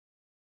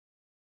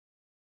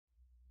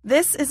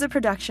This is a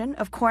production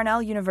of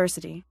Cornell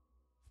University.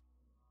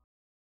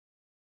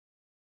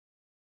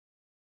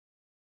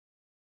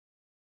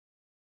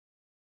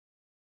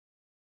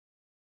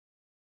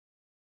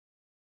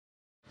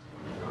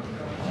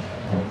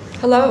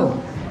 Hello,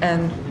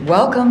 and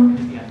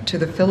welcome to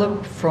the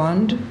Philip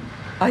Freund,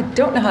 I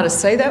don't know how to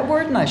say that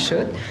word, and I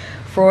should,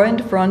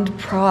 Freund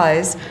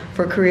Prize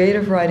for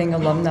Creative Writing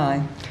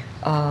Alumni.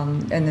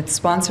 And it's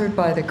sponsored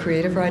by the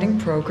Creative Writing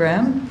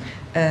Program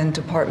and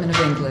Department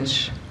of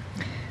English.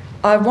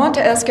 I want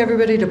to ask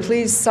everybody to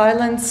please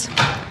silence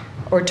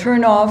or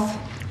turn off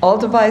all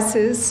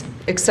devices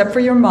except for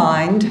your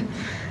mind,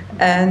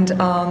 and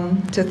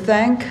to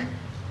thank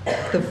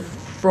the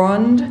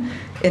Freund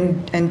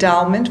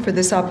Endowment for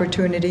this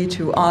opportunity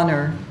to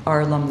honor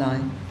our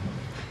alumni.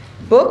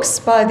 Books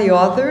by the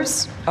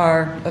authors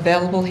are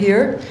available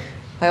here.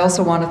 I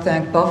also want to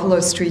thank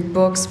Buffalo Street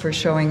Books for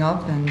showing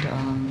up and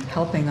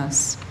helping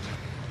us.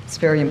 It's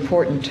very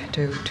important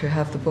to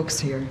have the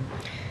books here.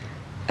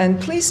 And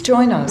please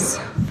join us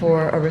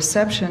for a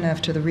reception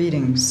after the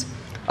readings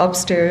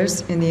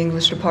upstairs in the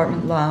English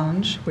Department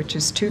Lounge, which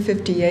is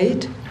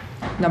 258,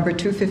 number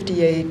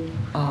 258,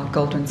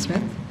 Goldwin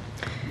Smith.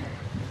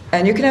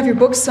 And you can have your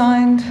book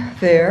signed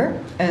there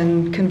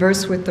and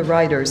converse with the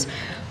writers.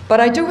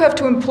 But I do have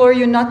to implore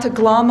you not to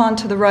glom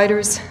onto the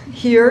writers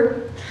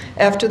here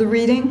after the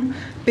reading,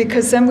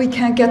 because then we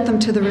can't get them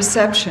to the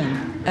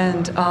reception.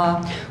 And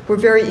we're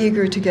very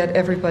eager to get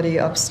everybody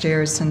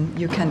upstairs, and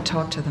you can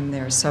talk to them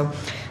there. So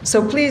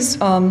please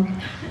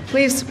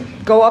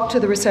go up to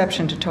the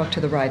reception to talk to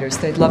the writers.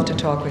 They'd love to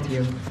talk with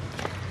you.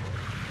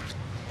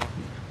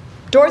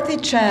 Dorothy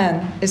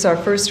Chan is our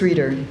first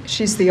reader.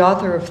 She's the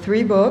author of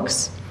 3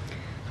 books: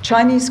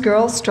 Chinese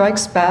Girl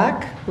Strikes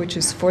Back, which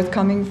is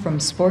forthcoming from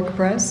Spork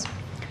Press,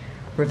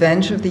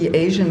 Revenge of the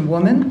Asian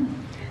Woman,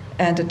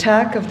 and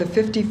Attack of the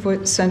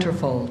 50-Foot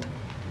Centerfold.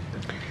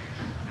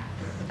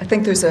 I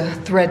think there's a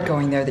thread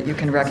going there that you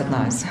can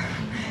recognize.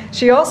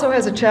 She also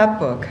has a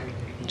chapbook,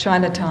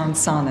 Chinatown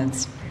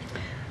Sonnets.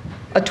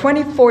 A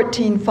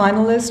 2014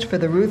 finalist for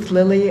the Ruth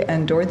Lilly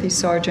and Dorothy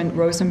Sargent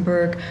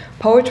Rosenberg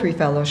Poetry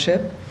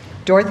Fellowship,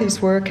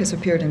 Dorothy's work has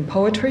appeared in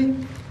Poetry,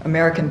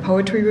 American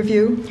Poetry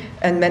Review,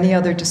 and many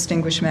other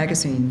distinguished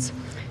magazines.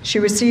 She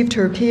received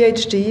her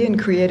PhD in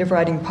creative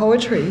writing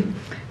poetry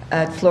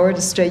at Florida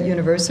State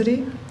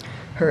University,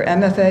 her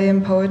MFA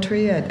in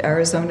poetry at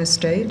Arizona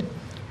State,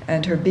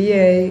 and her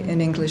BA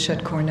in English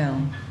at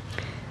Cornell.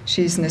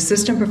 She's an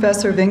assistant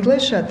professor of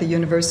English at the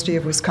University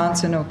of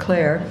Wisconsin-Eau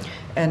Claire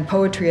and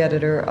poetry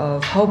editor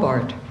of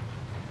Hobart.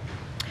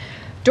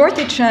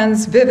 Dorothy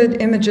Chan's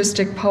vivid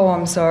imagistic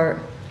poems are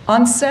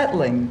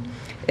unsettling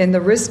in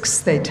the risks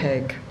they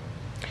take.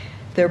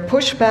 Their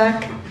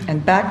pushback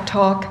and back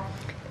talk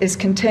is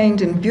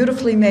contained in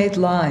beautifully made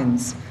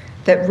lines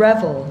that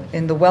revel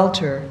in the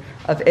welter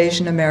of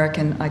Asian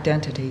American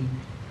identity.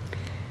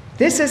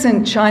 This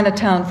isn't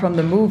Chinatown from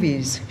the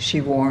movies,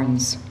 she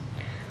warns.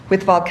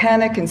 With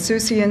volcanic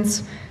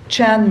insouciance,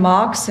 Chan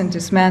mocks and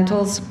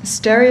dismantles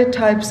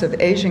stereotypes of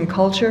Asian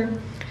culture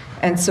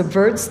and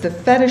subverts the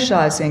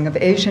fetishizing of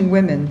Asian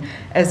women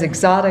as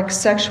exotic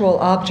sexual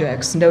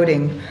objects,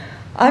 noting,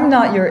 "I'm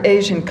not your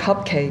Asian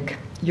cupcake,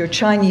 your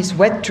Chinese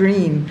wet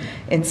dream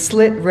in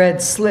slit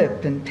red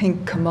slip and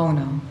pink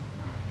kimono."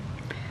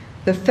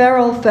 The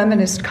feral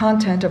feminist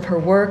content of her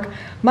work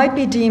might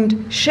be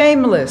deemed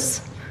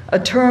shameless, a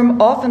term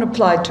often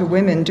applied to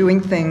women doing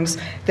things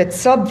that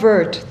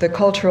subvert the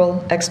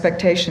cultural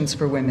expectations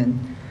for women.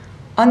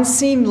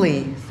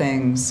 Unseemly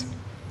things,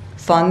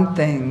 fun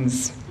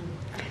things,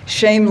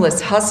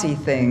 shameless hussy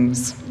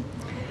things.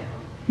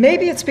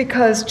 Maybe it's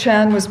because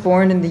Chan was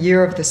born in the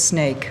year of the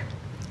snake.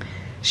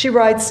 She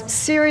writes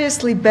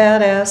seriously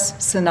badass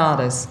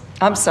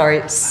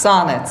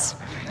sonnets.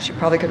 She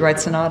probably could write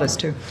sonatas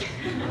too.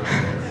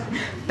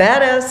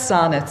 Badass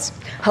sonnets,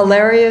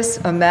 hilarious,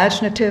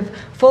 imaginative,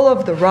 full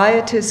of the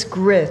riotous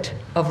grit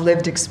of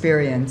lived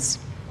experience.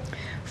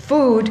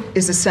 Food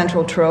is a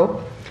central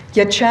trope,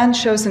 yet Chan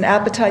shows an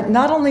appetite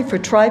not only for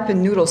tripe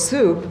and noodle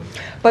soup,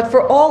 but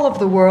for all of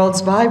the world's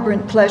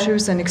vibrant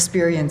pleasures and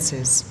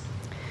experiences.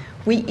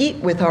 We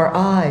eat with our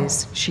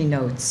eyes, she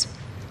notes.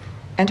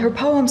 And her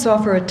poems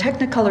offer a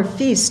technicolor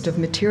feast of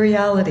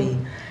materiality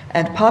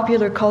and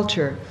popular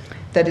culture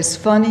that is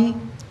funny,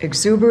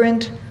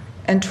 exuberant,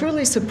 and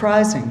truly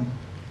surprising.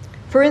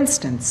 For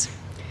instance,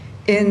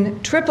 in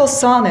Triple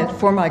Sonnet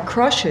for My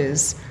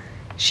Crushes,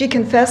 she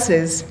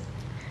confesses,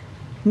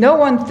 "No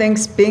one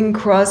thinks Bing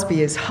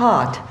Crosby is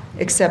hot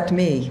except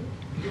me."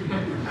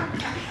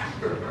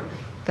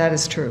 That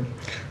is true.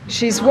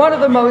 She's one of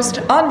the most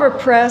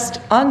unrepressed,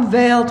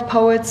 unveiled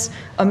poets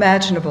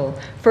imaginable,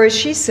 for as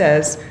she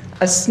says,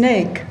 a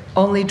snake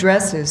only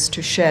dresses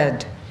to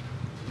shed.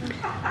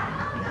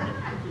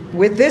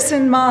 With this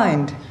in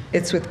mind,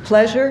 it's with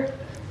pleasure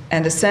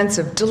and a sense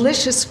of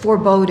delicious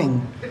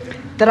foreboding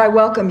that I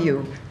welcome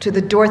you to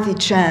the Dorothy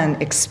Chan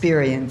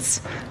experience.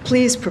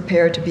 Please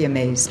prepare to be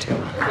amazed.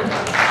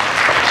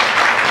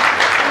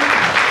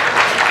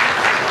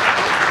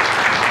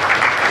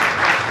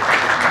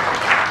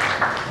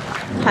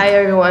 Hi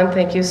everyone,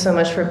 thank you so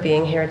much for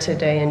being here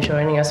today and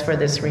joining us for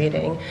this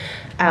reading.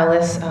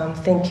 Alice,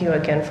 thank you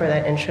again for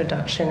that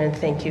introduction and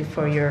thank you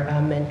for your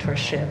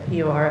mentorship.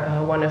 You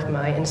are one of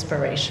my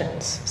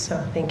inspirations,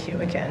 so thank you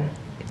again.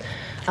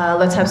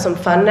 Let's have some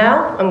fun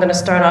now. I'm going to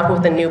start off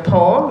with a new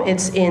poem.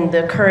 It's in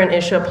the current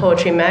issue of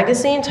Poetry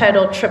Magazine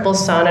titled Triple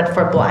Sonnet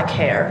for Black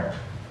Hair.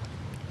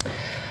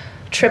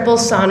 Triple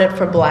Sonnet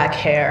for Black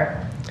Hair.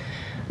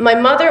 My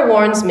mother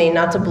warns me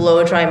not to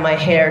blow dry my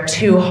hair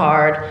too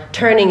hard,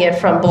 turning it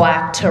from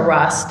black to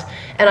rust,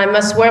 and I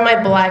must wear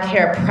my black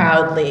hair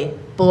proudly,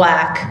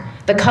 black,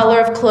 the color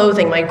of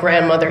clothing my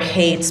grandmother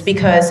hates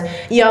because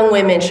young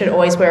women should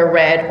always wear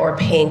red or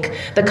pink,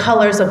 the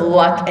colors of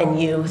luck and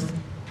youth,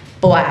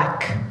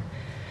 black.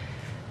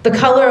 The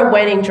color of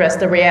wedding dress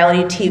the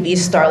reality TV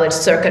starlet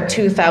circa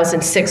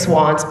 2006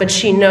 wants, but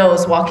she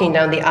knows walking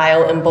down the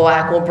aisle in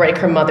black will break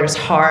her mother's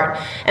heart.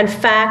 In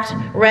fact,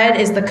 red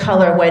is the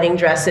color of wedding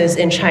dresses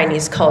in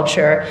Chinese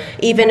culture.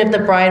 Even if the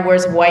bride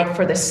wears white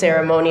for the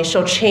ceremony,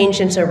 she'll change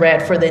into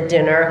red for the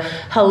dinner.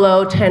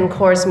 Hello,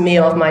 10-course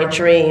meal of my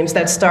dreams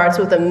that starts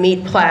with a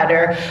meat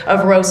platter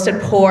of roasted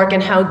pork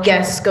and how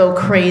guests go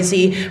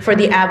crazy for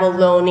the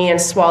abalone and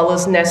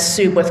swallow's nest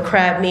soup with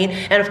crab meat.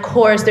 And of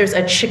course, there's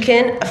a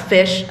chicken, a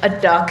fish,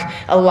 a duck,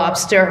 a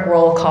lobster,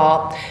 roll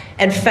call.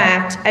 In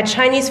fact, at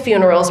Chinese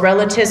funerals,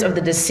 relatives of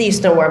the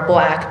deceased don't wear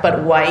black,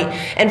 but white.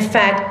 In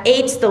fact,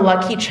 8's the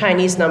lucky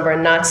Chinese number,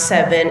 not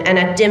 7. And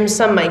at dim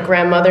sum, my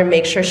grandmother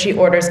makes sure she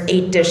orders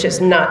 8 dishes,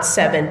 not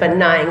 7, but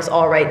 9's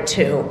all right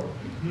too.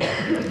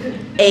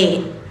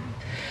 8.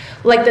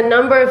 Like the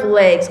number of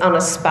legs on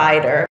a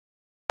spider.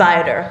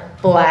 Spider,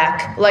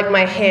 black, like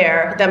my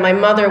hair, that my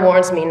mother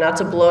warns me not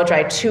to blow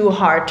dry too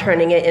hard,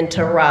 turning it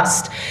into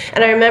rust.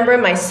 And I remember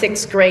my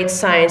 6th grade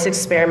science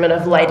experiment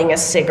of lighting a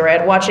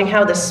cigarette, watching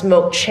how the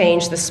smoke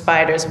changed the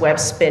spider's web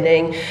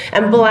spinning.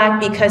 And black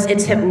because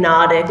it's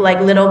hypnotic, like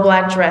little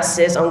black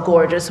dresses on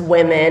gorgeous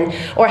women,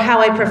 or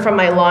how I prefer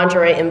my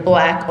lingerie in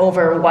black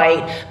over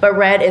white, but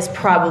red is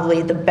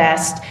probably the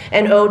best.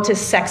 An ode to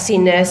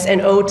sexiness,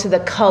 an ode to the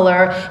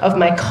color of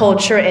my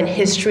culture and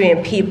history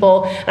and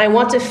people. And I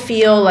want to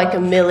feel like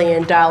 $1 million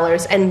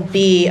and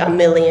be $1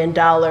 million.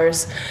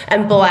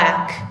 And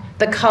black,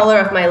 the color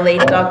of my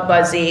late dog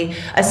Buzzy,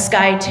 a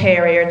Skye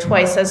Terrier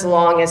twice as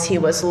long as he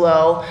was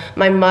low.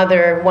 My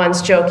mother,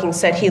 once joking,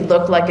 said he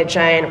looked like a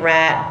giant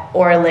rat,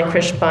 or a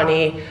licorice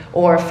bunny,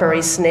 or a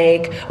furry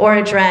snake, or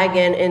a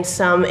dragon in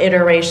some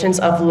iterations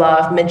of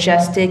love,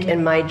 majestic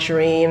in my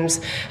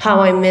dreams. How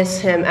I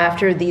miss him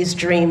after these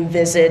dream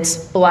visits.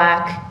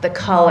 Black, the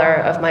color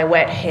of my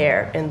wet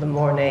hair in the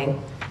morning.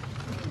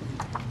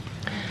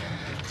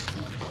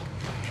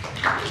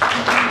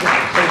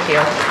 Thank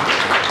you.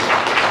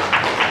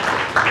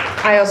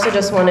 I also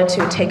just wanted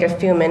to take a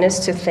few minutes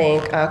to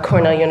thank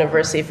Cornell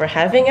University for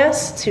having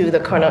us, to the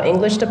Cornell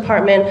English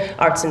Department,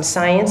 Arts and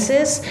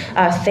Sciences.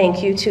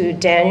 Thank you to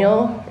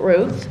Daniel,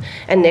 Ruth,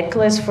 and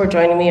Nicholas for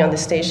joining me on the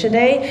stage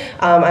today.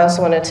 I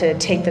also wanted to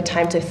take the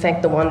time to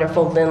thank the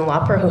wonderful Lynn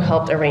Lopper who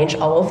helped arrange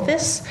all of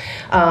this,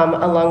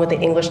 along with the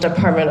English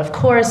Department, of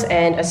course,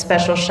 and a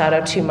special shout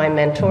out to my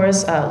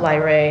mentors,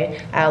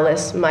 Lyrae,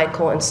 Alice,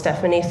 Michael, and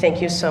Stephanie.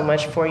 Thank you so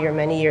much for your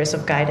many years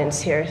of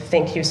guidance here.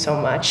 Thank you so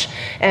much.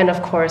 And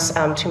of course,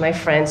 to my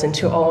friends and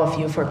to all of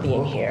you for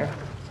being here.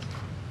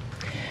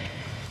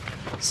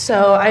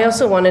 So I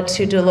also wanted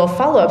to do a little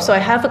follow-up. So I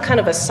have a kind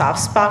of a soft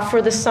spot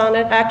for the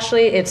sonnet,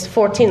 actually. It's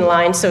 14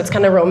 lines, so it's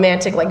kind of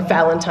romantic, like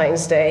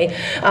Valentine's Day.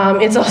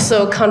 It's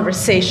also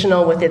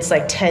conversational with its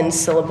like 10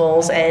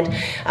 syllables. And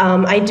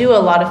I do a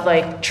lot of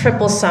like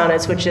triple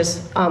sonnets, which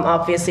is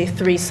obviously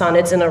 3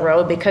 sonnets in a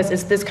row, because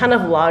it's this kind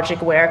of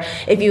logic where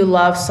if you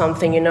love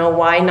something, you know,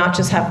 why not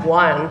just have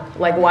 1?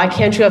 Like, why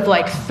can't you have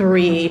like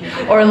 3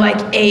 or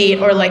like 8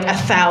 or like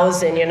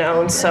 1,000, you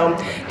know? And so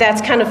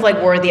that's kind of like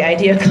where the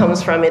idea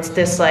comes from. It's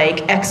this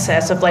like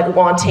excess of like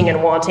wanting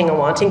and wanting and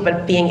wanting,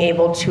 but being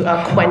able to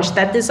quench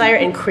that desire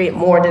and create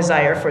more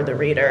desire for the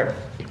reader.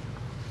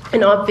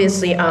 And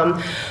obviously,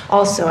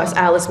 also, as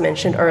Alice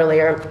mentioned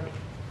earlier,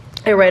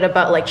 I write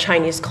about like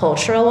Chinese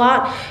culture a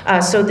lot.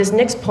 So this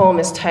next poem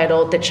is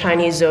titled The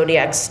Chinese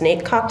Zodiac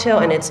Snake Cocktail,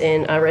 and it's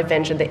in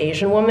Revenge of the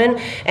Asian Woman.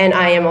 And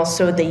I am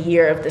also the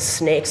year of the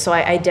snake, so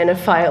I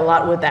identify a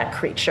lot with that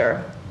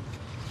creature.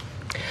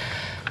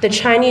 The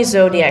Chinese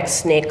Zodiac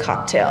Snake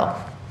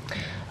Cocktail.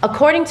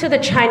 According to the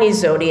Chinese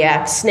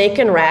zodiac, Snake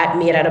and Rat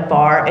meet at a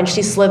bar, and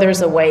she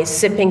slithers away,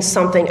 sipping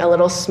something a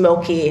little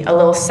smoky, a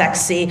little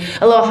sexy,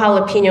 a little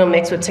jalapeno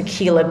mixed with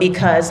tequila,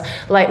 because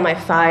light my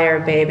fire,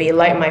 baby,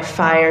 light my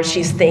fire,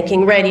 she's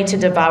thinking, ready to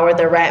devour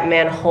the rat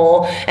man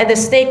whole. And the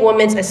Snake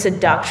woman's a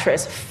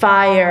seductress,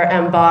 fire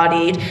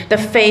embodied, the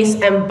face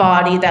and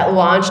body that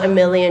launch a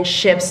million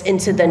ships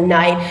into the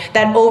night,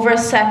 that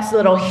oversexed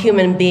little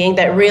human being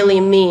that really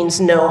means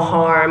no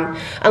harm.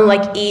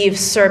 Unlike Eve,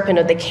 serpent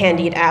of the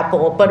candied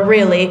apple, but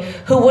really,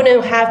 who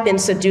wouldn't have been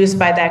seduced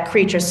by that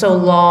creature so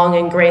long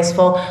and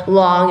graceful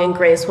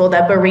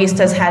that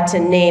baristas had to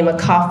name a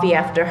coffee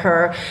after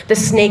her? The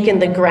snake in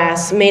the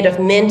grass, made of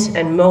mint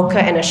and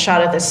mocha and a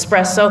shot of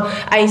espresso.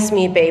 Ice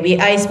me, baby,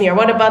 ice me. Or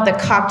what about the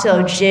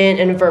cocktail gin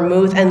and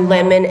vermouth and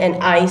lemon and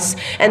ice,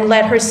 and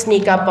let her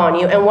sneak up on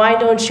you? And why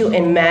don't you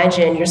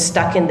imagine you're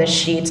stuck in the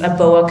sheets, a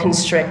boa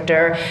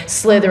constrictor,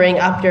 slithering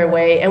up your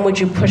way, and would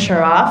you push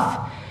her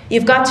off?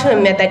 You've got to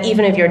admit that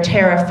even if you're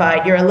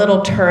terrified, you're a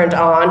little turned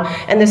on,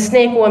 and the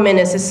snake woman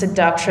is a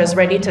seductress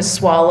ready to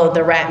swallow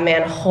the rat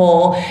man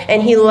whole,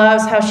 and he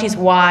loves how she's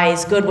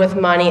wise, good with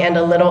money, and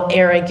a little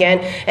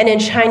arrogant. And in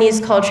Chinese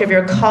culture, if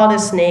you're called a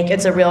snake,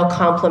 it's a real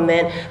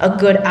compliment, a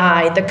good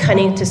eye, the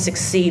cunning to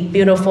succeed,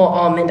 beautiful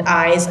almond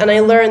eyes. And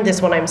I learned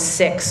this when I'm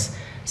 6,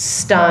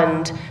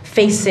 stunned,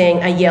 facing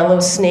a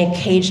yellow snake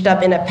caged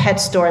up in a pet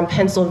store in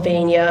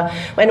Pennsylvania.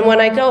 And when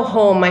I go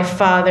home, my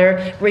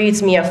father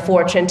reads me a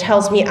fortune,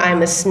 tells me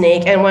I'm a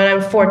snake. And when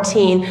I'm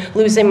 14,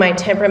 losing my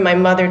temper, my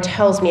mother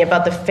tells me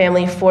about the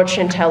family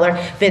fortune teller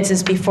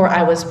visits before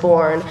I was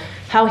born,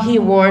 how he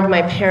warned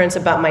my parents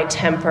about my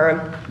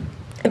temper.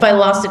 If I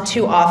lost it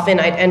too often,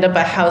 I'd end up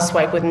a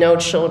housewife with no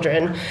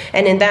children.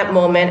 And in that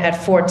moment,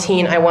 at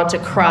 14, I want to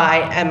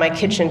cry at my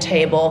kitchen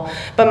table.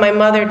 But my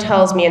mother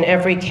tells me in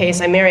every case,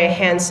 I marry a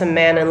handsome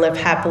man and live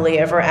happily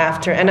ever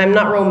after. And I'm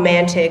not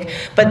romantic,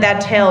 but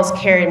that tale's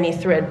carried me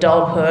through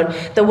adulthood.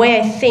 The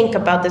way I think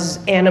about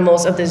the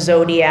animals of the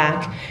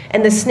zodiac.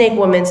 And the snake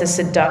woman's a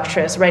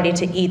seductress, ready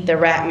to eat the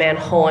rat man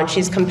whole. And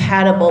she's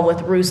compatible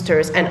with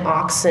roosters and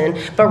oxen.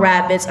 But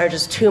rabbits are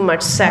just too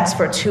much sex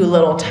for too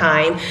little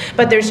time.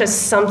 But there's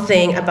just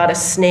something about a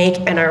snake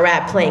and a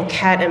rat playing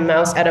cat and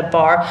mouse at a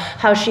bar,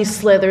 how she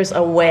slithers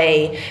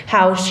away,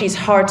 how she's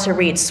hard to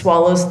read,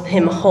 swallows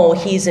him whole,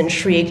 he's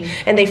intrigued,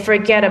 and they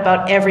forget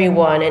about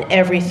everyone and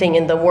everything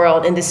in the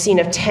world. In the scene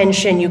of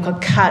tension, you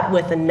could cut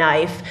with a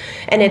knife,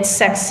 and it's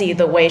sexy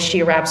the way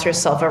she wraps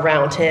herself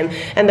around him,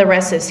 and the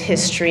rest is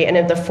history. And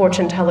if the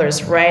fortune teller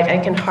is right, I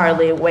can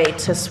hardly wait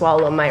to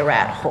swallow my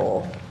rat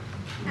whole.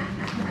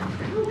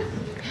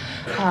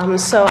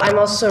 So I'm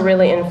also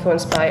really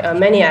influenced by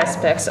many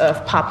aspects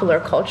of popular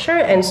culture,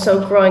 and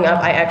so growing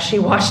up I actually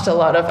watched a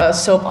lot of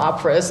soap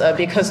operas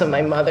because of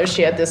my mother.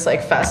 She had this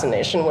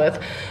fascination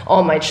with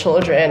all my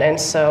children, and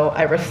so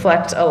I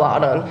reflect a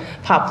lot on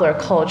popular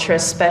culture,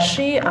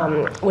 especially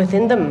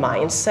within the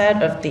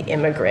mindset of the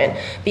immigrant,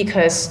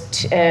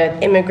 because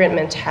immigrant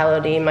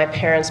mentality, my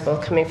parents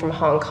both coming from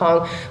Hong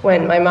Kong,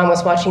 when my mom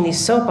was watching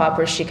these soap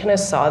operas, she kind of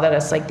saw that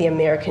as the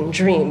American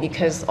dream,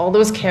 because all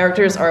those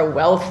characters are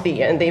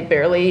wealthy and they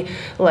barely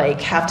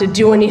have to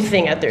do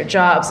anything at their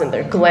jobs, and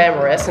they're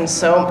glamorous, and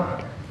so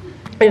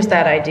there's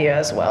that idea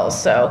as well.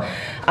 So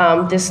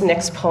this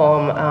next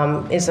poem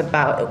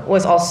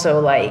was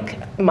also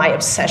my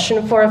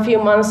obsession for a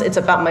few months. It's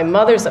about my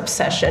mother's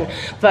obsession,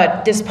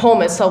 but this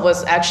poem itself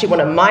was actually one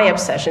of my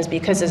obsessions,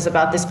 because it's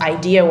about this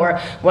idea where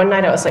one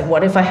night I was like,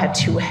 what if I had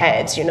 2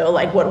 heads,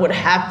 what would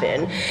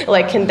happen?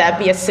 Can that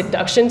be a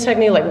seduction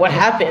technique? What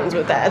happens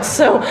with that?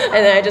 So, and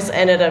then I just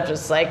ended up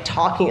just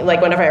talking,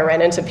 whenever I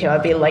ran into people,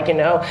 I'd be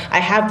I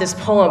have this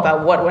poem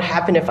about what would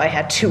happen if I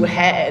had 2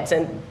 heads,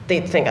 and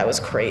they'd think I was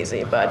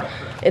crazy, but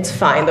it's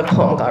fine, the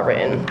poem got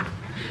written.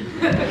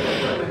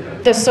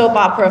 The soap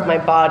opera of my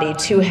body,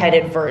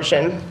 2-headed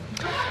version.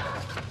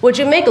 Would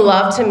you make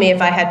love to me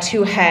if I had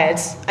 2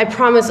 heads? I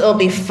promise it'll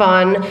be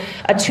fun.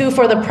 A 2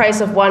 for the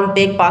price of 1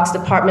 big box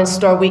department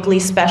store weekly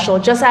special.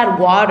 Just add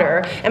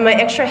water, and my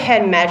extra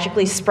head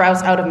magically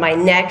sprouts out of my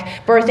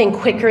neck, birthing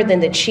quicker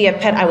than the chia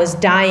pet I was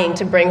dying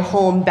to bring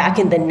home back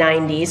in the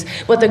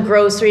 90s, with a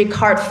grocery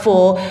cart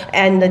full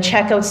and the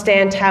checkout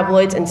stand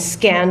tabloids and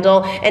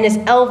scandal. And is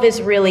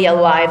Elvis really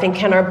alive? And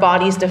can our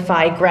bodies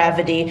defy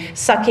gravity?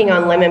 Sucking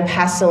on lemon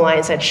pastel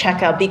lines at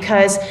checkout.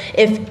 Because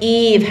if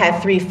Eve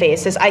had 3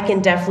 faces, I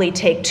can definitely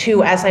take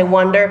 2, as I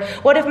wonder,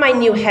 what if my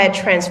new head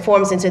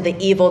transforms into the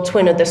evil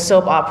twin of the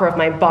soap opera of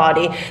my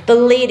body, the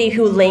lady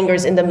who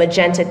lingers in the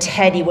magenta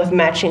teddy with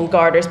matching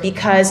garters,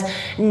 because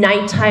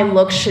nighttime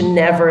looks should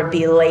never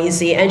be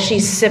lazy, and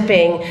she's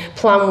sipping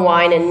plum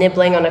wine and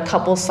nibbling on a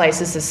couple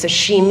slices of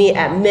sashimi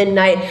at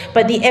midnight,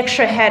 but the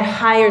extra head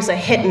hires a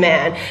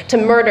hitman to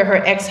murder her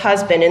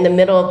ex-husband in the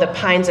middle of the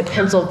pines of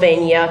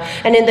Pennsylvania,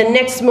 and in the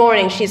next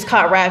morning she's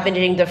caught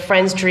ravaging the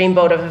friend's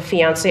dreamboat of a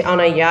fiancé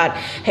on a yacht.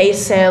 Hey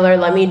sailor,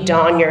 let me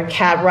don your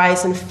cap,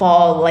 rise and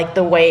fall like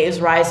the waves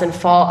rise and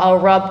fall. I'll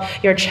rub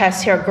your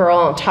chest hair, girl,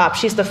 on top.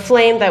 She's the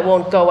flame that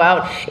won't go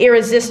out,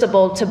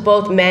 irresistible to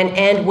both men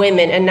and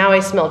women, and now I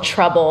smell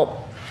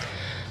trouble.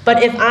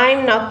 But if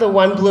I'm not the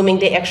one blooming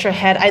the extra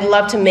head, I'd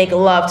love to make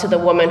love to the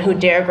woman who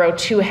dare grow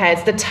 2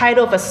 heads. The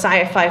title of a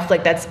sci-fi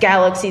flick that's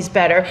galaxies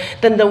better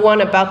than the one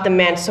about the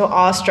man so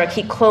awestruck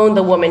he cloned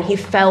the woman he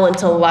fell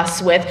into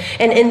lust with,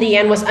 and in the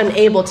end was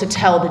unable to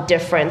tell the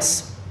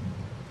difference.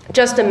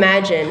 Just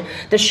imagine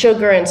the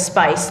sugar and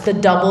spice, the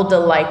double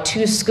delight,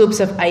 2 scoops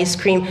of ice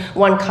cream,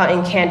 1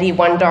 cotton candy,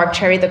 1 dark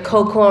cherry, the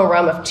cocoa and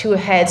rum of 2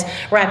 heads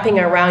wrapping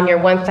around your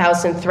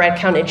 1,000 thread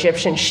count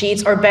Egyptian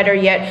sheets, or better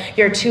yet,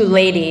 your 2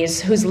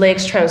 ladies whose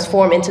legs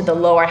transform into the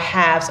lower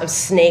halves of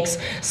snakes,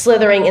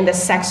 slithering in the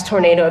sex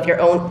tornado of your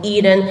own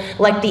Eden,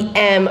 like the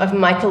M of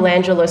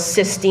Michelangelo's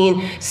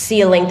Sistine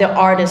ceiling, the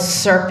artist's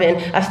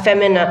serpent, a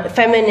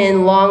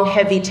feminine, long,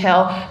 heavy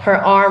tail, her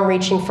arm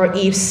reaching for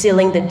Eve,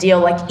 sealing the deal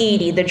like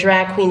Edie, the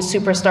drag queen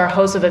superstar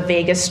host of a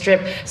Vegas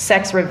Strip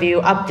sex review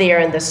up there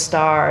in the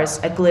stars,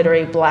 a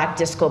glittery black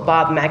disco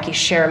Bob Mackie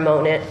Cher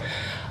moment.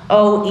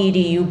 Oh,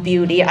 Edie, you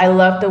beauty, I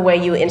love the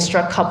way you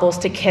instruct couples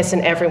to kiss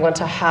and everyone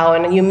to howl,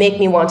 and you make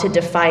me want to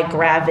defy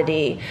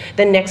gravity.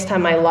 The next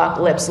time I lock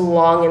lips,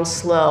 long and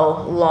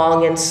slow,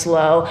 long and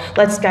slow.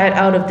 Let's get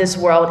out of this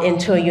world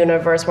into a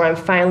universe where I'm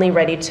finally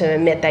ready to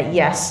admit that,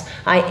 yes,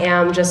 I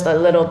am just a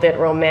little bit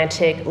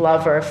romantic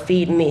lover.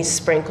 Feed me,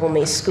 sprinkle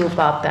me, scoop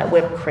up that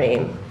whipped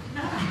cream.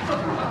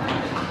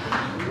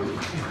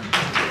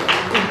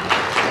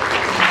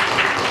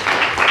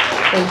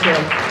 Thank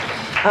you.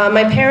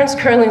 My parents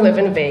currently live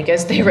in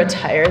Vegas. They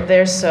retired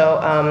there,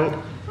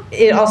 so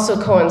it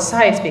also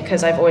coincides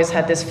because I've always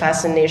had this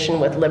fascination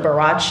with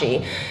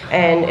Liberace.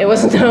 And it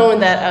was known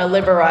that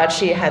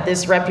Liberace had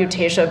this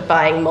reputation of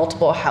buying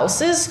multiple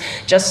houses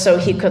just so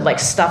he could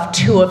stuff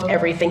 2 of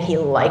everything he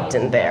liked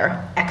in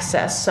there,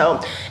 excess. So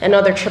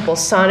another triple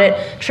sonnet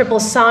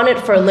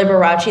for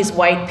Liberace's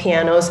white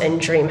pianos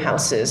and dream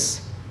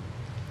houses.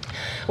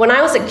 When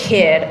I was a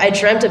kid, I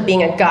dreamt of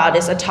being a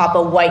goddess atop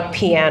a white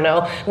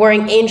piano,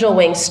 wearing angel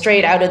wings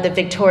straight out of the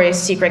Victoria's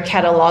Secret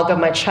catalog of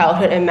my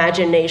childhood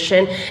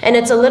imagination. And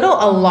it's a little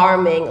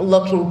alarming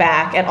looking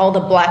back at all the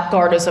black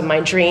garters of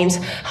my dreams,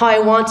 how I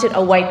wanted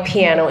a white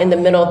piano in the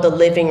middle of the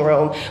living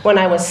room when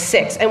I was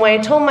 6. And when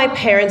I told my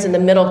parents in the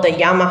middle of the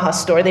Yamaha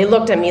store, they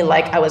looked at me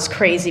like I was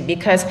crazy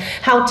because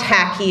how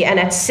tacky. And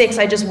at 6,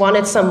 I just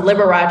wanted some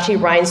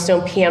Liberace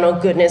rhinestone piano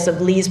goodness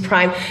of Lee's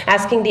Prime,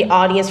 asking the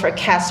audience for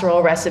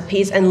casserole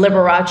recipes. And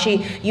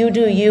Liberace, you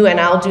do you and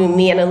I'll do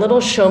me, and a little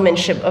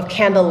showmanship of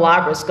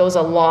candelabras goes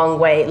a long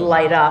way,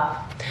 light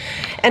up.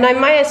 And I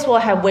might as well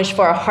have wished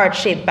for a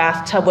heart-shaped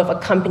bathtub with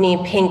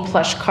accompanying pink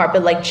plush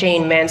carpet like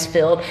Jane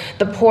Mansfield,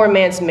 the poor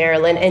man's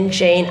Marilyn, and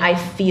Jane, I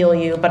feel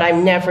you, but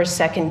I'm never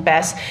second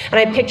best. And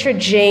I pictured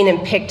Jane in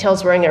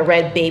pigtails wearing a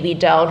red baby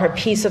doll, and her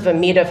piece of a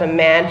meat of a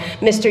man,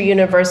 Mr.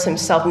 Universe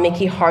himself,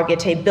 Mickey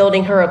Hargitay,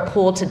 building her a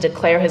pool to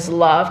declare his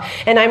love.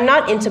 And I'm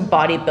not into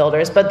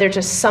bodybuilders, but there's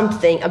just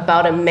something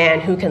about a man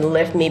who can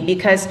lift me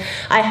because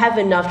I have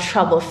enough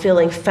trouble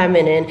feeling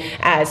feminine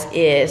as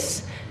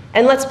is.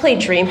 And let's play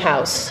Dream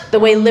House, the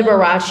way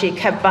Liberace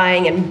kept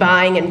buying and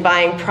buying and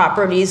buying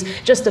properties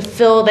just to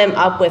fill them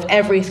up with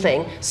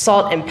everything,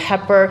 salt and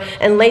pepper,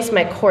 and lace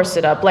my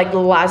corset up like the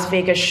Las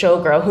Vegas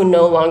showgirl who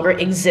no longer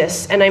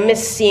exists. And I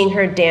miss seeing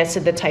her dance to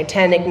the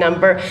Titanic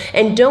number.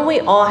 And don't we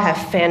all have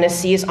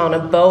fantasies on a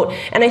boat?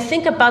 And I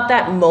think about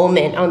that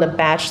moment on The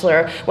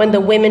Bachelor when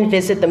the women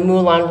visit the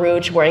Moulin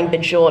Rouge wearing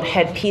bejeweled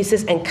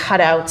headpieces and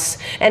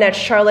cutouts. And at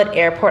Charlotte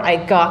Airport, I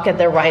gawk at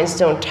the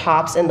rhinestone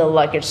tops in the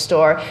luggage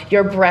store.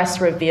 Your breasts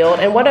revealed.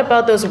 And what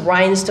about those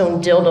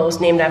rhinestone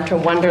dildos named after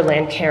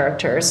Wonderland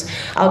characters?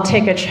 I'll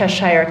take a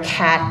Cheshire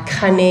cat,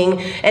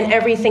 cunning, and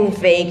everything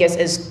Vegas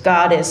is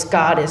goddess,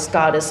 goddess,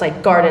 goddess,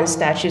 like garden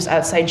statues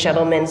outside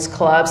gentlemen's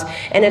clubs.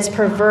 And it's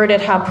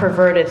perverted how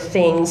perverted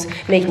things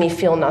make me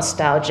feel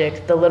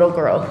nostalgic, the little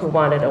girl who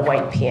wanted a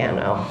white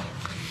piano.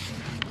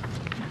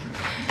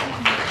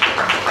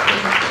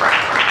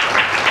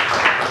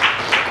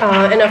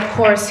 And of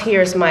course,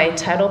 here's my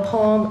title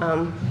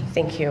poem.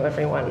 Thank you,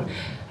 everyone.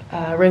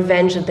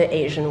 Revenge of the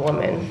Asian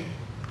Woman.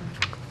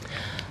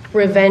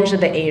 Revenge of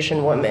the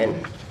Asian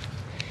Woman.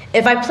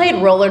 If I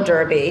played roller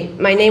derby,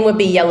 my name would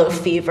be Yellow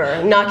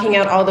Fever, knocking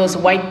out all those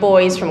white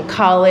boys from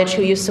college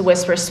who used to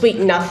whisper sweet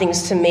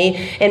nothings to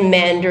me in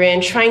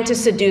Mandarin, trying to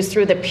seduce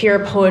through the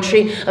pure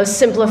poetry of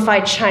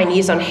simplified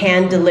Chinese on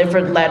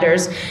hand-delivered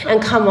letters.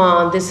 And come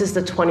on, this is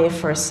the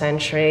 21st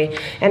century,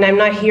 and I'm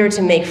not here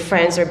to make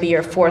friends or be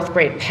your 4th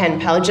grade pen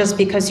pal just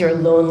because you're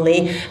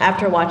lonely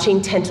after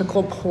watching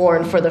tentacle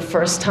porn for the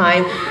first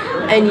time,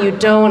 and you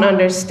don't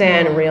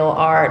understand real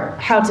art,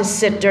 how to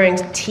sit during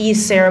tea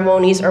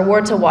ceremonies or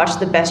where to watch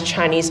the best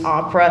Chinese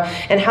opera,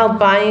 and how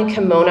buying a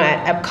kimono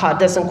at Epcot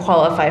doesn't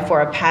qualify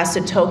for a pass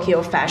to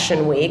Tokyo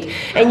Fashion Week,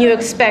 and you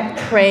expect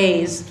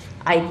praise,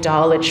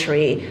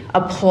 idolatry,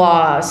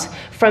 applause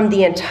from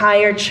the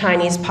entire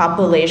Chinese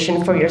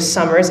population for your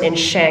summers in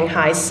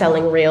Shanghai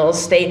selling real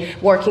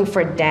estate, working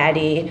for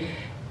daddy.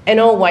 And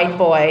oh, white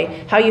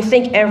boy, how you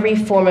think every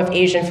form of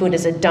Asian food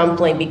is a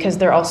dumpling because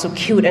they're all so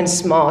cute and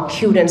small,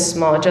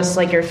 just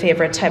like your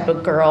favorite type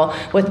of girl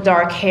with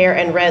dark hair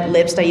and red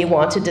lips that you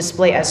want to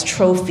display as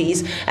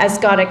trophies, as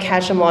gotta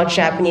catch 'em all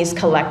Japanese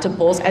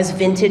collectibles, as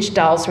vintage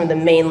dolls from the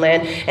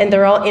mainland, and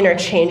they're all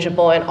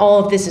interchangeable, and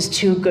all of this is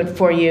too good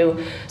for you.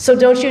 So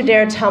don't you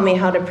dare tell me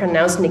how to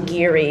pronounce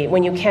nigiri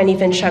when you can't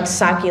even chug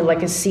sake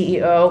like a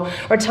CEO,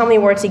 or tell me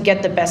where to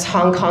get the best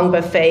Hong Kong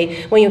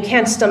buffet when you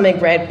can't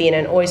stomach red bean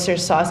and oyster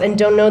sauce and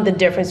don't know the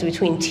difference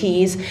between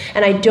teas,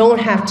 and I don't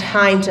have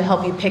time to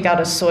help you pick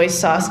out a soy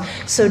sauce,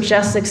 so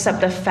just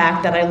accept the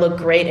fact that I look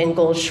great in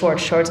gold short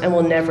shorts and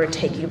will never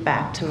take you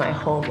back to my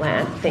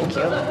homeland. Thank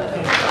you.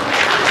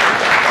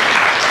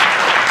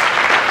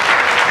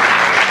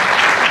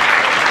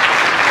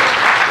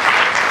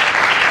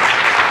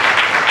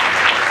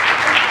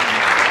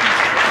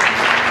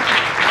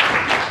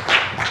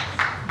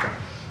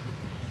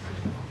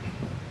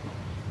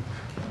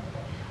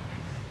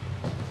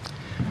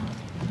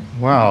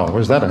 Wow,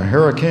 was that a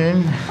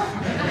hurricane?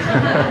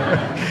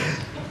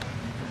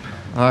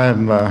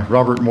 I'm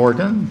Robert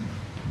Morgan.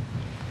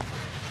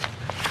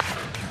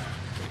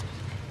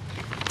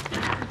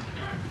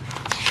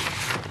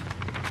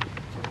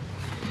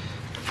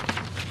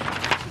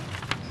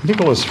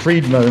 Nicholas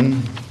Friedman,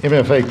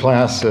 MFA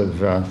class of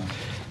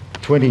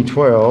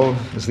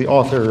 2012, is the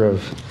author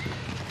of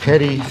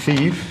Petty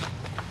Thief,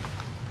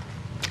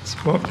 this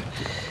book,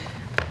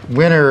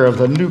 winner of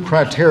the New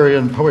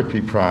Criterion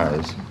Poetry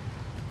Prize.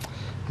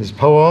 His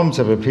poems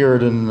have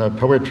appeared in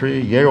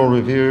Poetry, Yale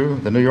Review,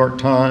 the New York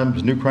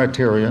Times, New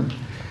Criterion,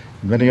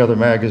 and many other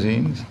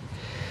magazines.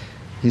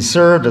 He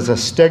served as a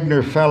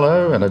Stegner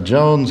Fellow and a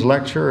Jones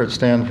Lecturer at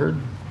Stanford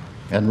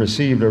and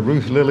received a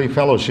Ruth Lilly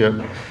Fellowship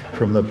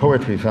from the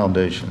Poetry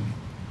Foundation.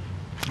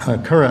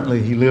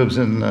 Currently, he lives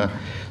in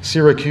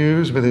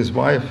Syracuse with his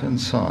wife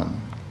and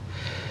son.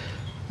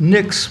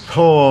 Nick's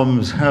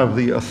poems have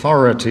the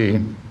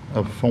authority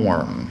of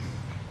form,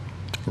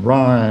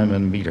 rhyme,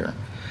 and meter.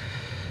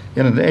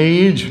 In an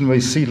age when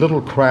we see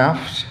little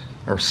craft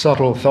or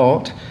subtle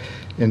thought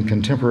in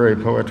contemporary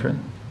poetry,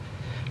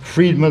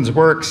 Friedman's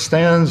work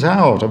stands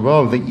out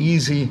above the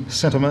easy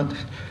sentiment,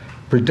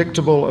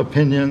 predictable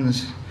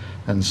opinions,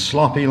 and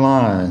sloppy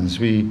lines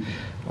we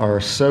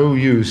are so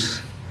used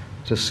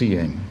to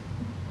seeing.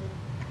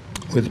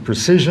 With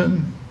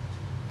precision,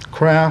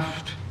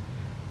 craft,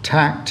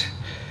 tact,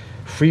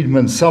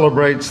 Friedman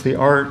celebrates the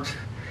art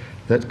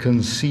that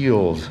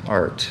conceals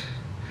art.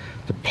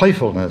 The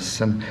playfulness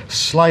and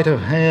sleight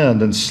of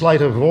hand and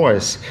sleight of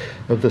voice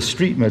of the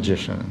street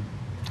magician,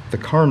 the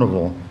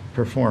carnival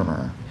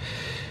performer.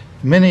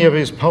 Many of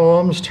his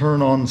poems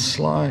turn on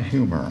sly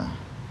humor.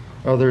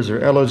 Others are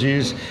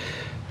elegies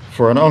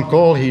for an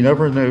uncle he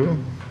never knew,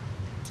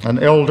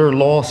 an elder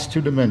lost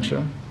to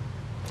dementia.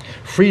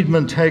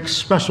 Friedman takes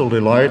special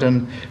delight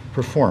in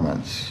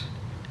performance.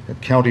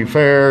 At county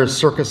fairs,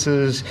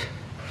 circuses,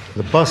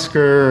 the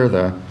busker,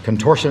 the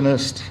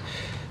contortionist,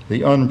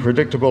 the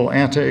unpredictable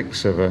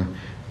antics of a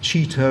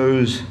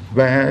Cheetos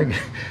bag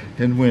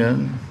and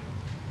win.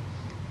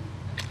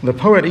 The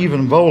poet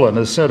Evan Boland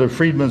has said of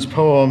Friedman's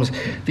poems,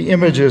 the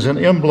images and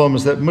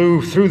emblems that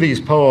move through these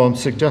poems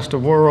suggest a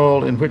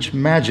world in which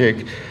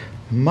magic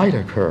might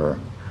occur,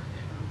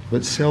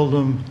 but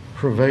seldom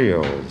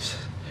prevails,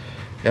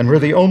 and where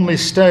the only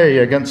stay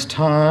against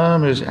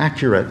time is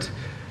accurate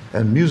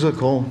and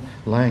musical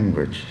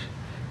language,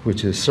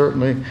 which is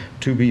certainly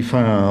to be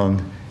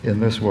found in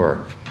this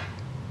work.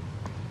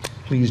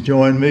 Please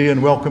join me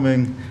in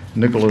welcoming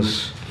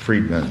Nicholas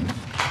Friedman.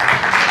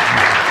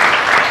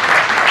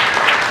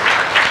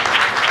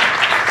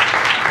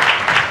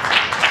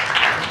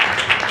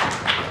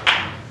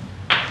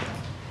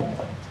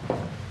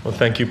 Well,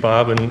 thank you,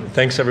 Bob, and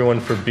thanks everyone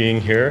for being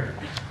here.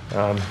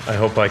 I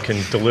hope I can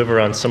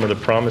deliver on some of the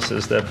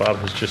promises that Bob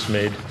has just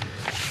made.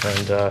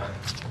 And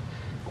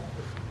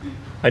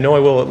I know I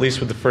will, at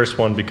least with the first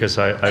one, because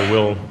I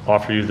will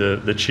offer you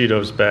the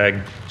Cheetos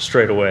bag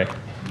straight away.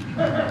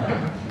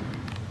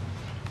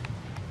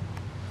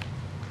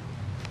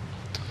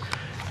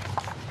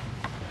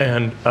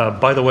 And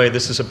by the way,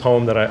 this is a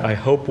poem that I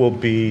hope will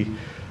be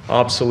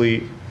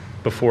obsolete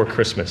before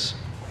Christmas.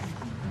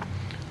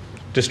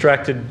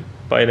 Distracted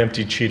by an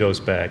empty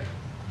Cheetos bag.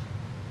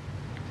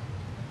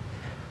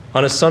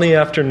 On a sunny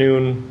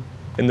afternoon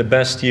in the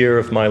best year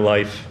of my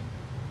life,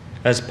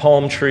 as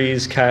palm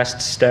trees cast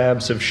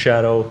stabs of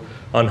shadow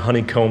on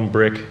honeycomb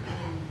brick,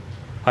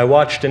 I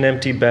watched an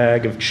empty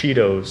bag of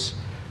Cheetos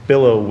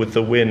billow with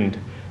the wind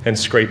and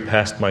scrape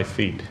past my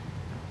feet.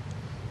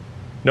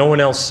 No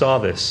one else saw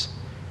this,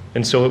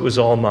 and so it was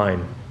all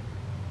mine.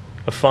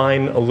 A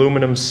fine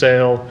aluminum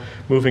sail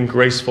moving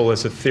graceful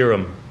as a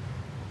theorem.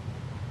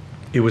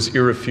 It was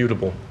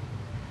irrefutable.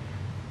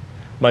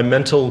 My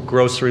mental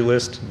grocery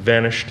list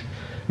vanished,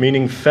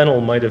 meaning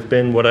fennel might have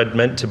been what I'd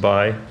meant to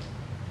buy,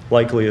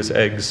 likely as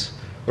eggs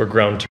or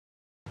ground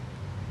turkey.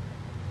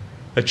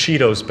 A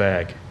Cheetos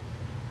bag.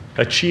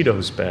 A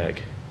Cheetos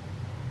bag.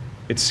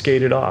 It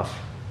skated off,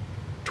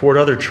 toward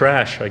other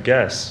trash, I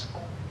guess.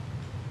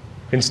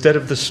 Instead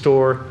of the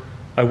store,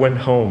 I went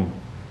home,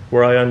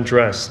 where I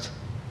undressed,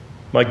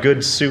 my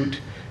good suit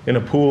in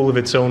a pool of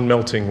its own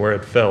melting where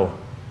it fell.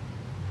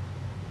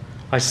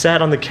 I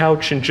sat on the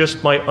couch in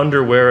just my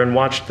underwear and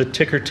watched the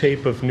ticker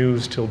tape of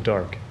news till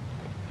dark.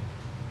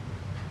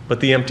 But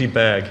the empty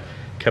bag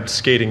kept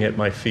skating at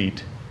my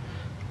feet,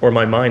 or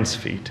my mind's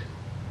feet.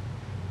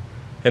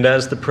 And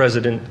as the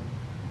president,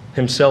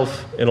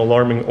 himself in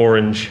alarming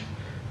orange,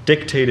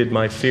 dictated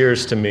my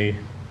fears to me,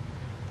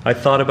 I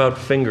thought about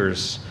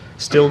fingers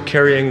still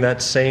carrying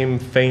that same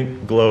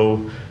faint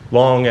glow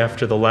long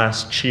after the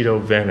last Cheeto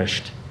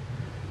vanished,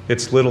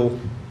 its little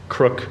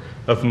crook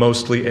of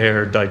mostly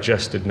air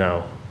digested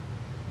now.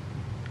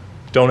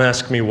 Don't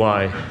ask me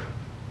why,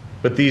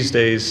 but these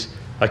days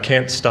I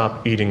can't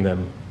stop eating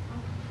them,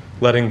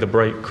 letting the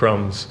bright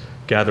crumbs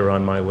gather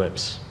on my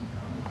lips.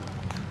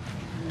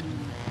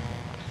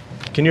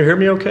 Can you hear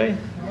me okay?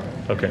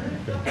 Okay.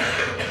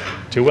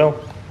 Too well?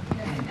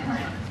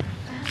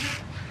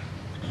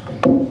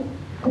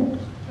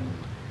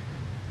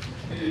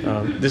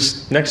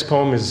 This next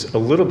poem is a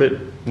little bit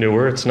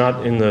newer. It's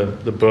not in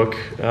the book.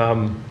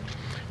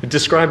 It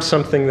describes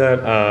something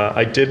that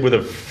I did with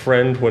a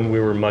friend when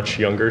we were much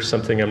younger,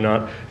 something I'm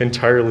not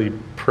entirely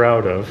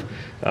proud of,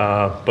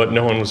 but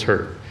no one was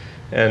hurt.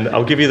 And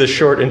I'll give you the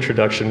short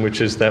introduction,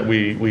 which is that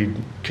we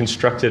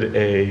constructed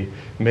a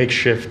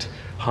makeshift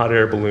hot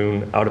air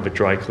balloon out of a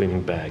dry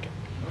cleaning bag.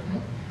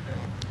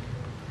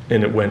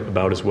 And it went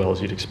about as well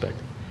as you'd expect.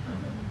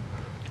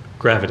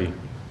 Gravity.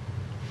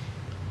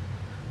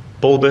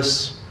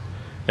 Bulbous,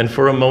 and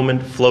for a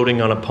moment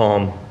floating on a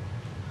palm,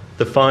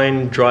 the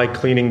fine dry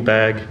cleaning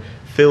bag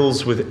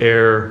fills with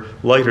air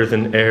lighter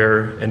than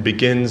air and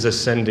begins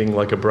ascending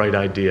like a bright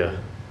idea.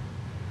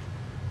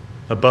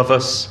 Above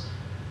us,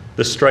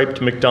 the striped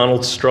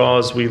McDonald's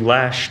straws we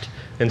lashed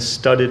and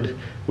studded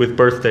with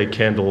birthday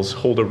candles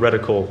hold a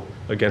reticle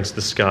against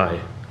the sky.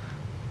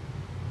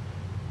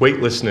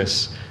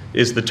 Weightlessness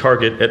is the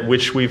target at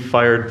which we've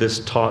fired this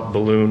taut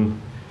balloon,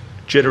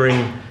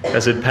 jittering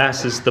as it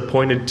passes the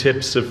pointed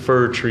tips of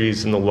fir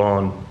trees in the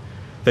lawn,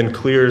 then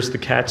clears the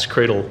cat's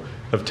cradle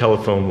of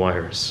telephone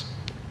wires.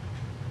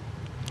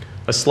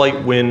 A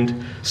slight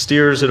wind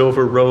steers it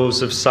over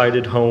rows of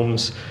sided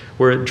homes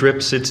where it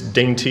drips its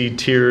dainty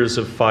tears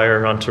of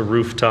fire onto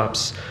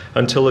rooftops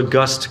until a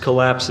gust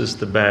collapses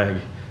the bag,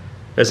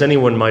 as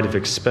anyone might have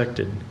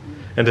expected,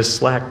 and a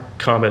slack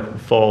comet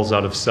falls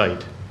out of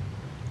sight.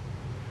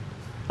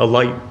 A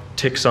light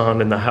ticks on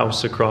in the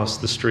house across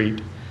the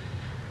street,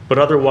 but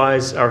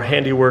otherwise our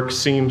handiwork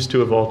seems to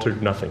have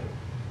altered nothing.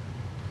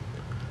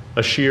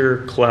 A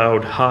sheer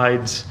cloud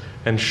hides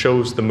and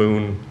shows the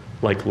moon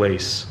like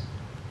lace,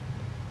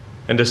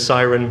 and a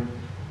siren,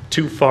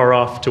 too far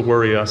off to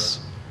worry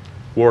us,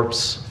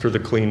 warps through the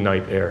clean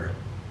night air.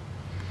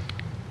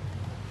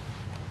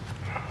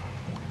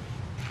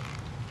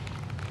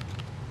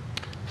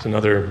 It's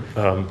another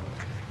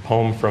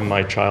poem from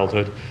my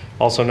childhood.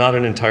 Also not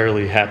an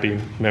entirely happy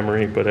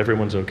memory, but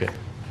everyone's okay.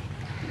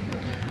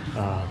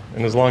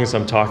 And as long as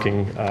I'm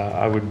talking,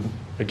 I would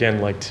again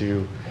like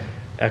to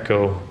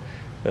echo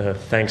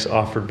thanks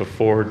offered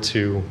before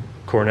to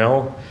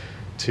Cornell,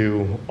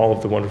 to all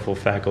of the wonderful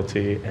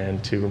faculty,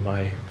 and to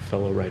my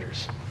fellow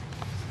writers.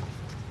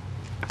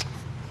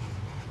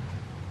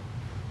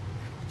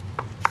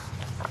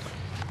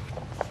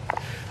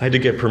 I had to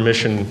get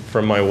permission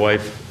from my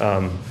wife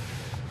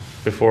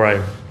before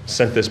I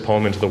sent this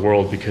poem into the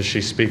world because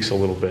she speaks a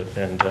little bit,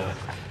 and I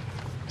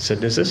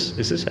said, is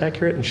this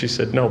accurate? And she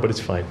said, no, but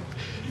it's fine.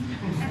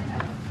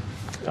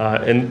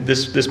 And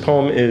this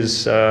poem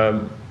is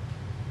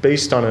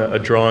based on a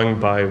drawing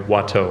by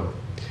Watteau,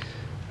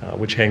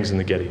 which hangs in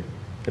the Getty.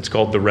 It's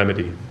called The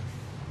Remedy.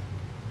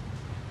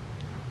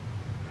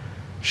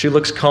 She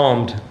looks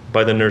calmed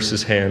by the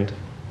nurse's hand,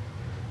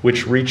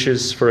 which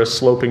reaches for a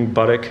sloping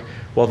buttock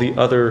while the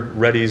other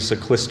readies a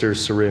clister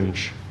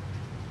syringe.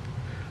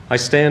 I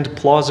stand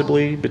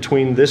plausibly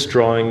between this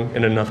drawing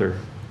and another,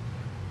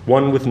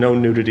 one with no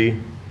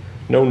nudity,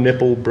 no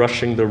nipple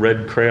brushing the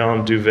red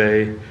crayon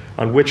duvet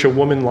on which a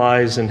woman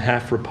lies in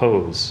half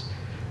repose,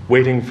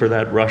 waiting for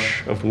that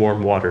rush of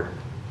warm water.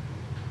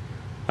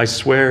 I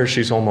swear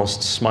she's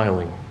almost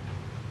smiling.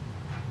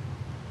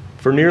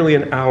 For nearly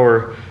an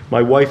hour,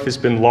 my wife has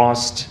been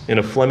lost in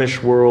a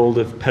Flemish world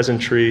of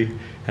peasantry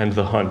and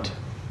the hunt.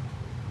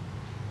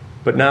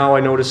 But now I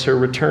notice her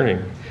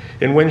returning,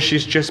 and when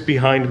she's just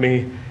behind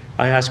me,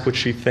 I ask what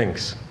she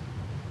thinks.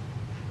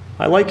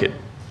 I like it,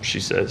 she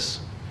says.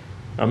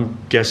 I'm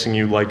guessing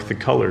you like the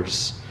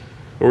colors.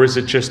 Or is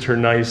it just her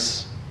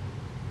nice,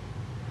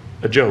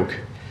 a joke,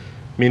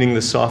 meaning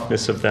the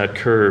softness of that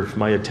curve,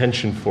 my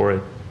attention for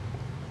it?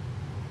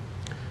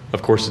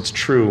 Of course it's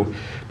true,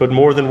 but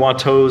more than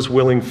Watteau's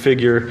willing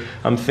figure,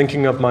 I'm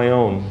thinking of my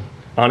own,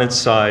 on its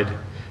side,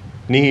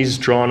 knees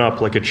drawn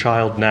up like a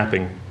child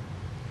napping.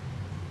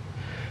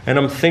 And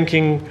I'm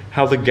thinking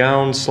how the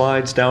gown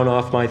slides down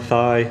off my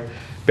thigh,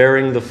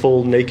 bearing the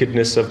full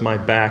nakedness of my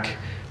back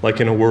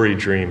like in a worry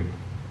dream.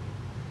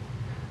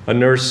 A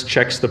nurse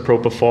checks the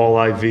propofol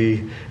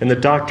IV, and the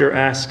doctor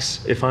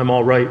asks if I'm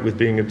all right with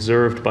being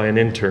observed by an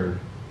intern.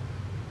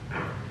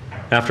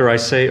 After I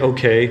say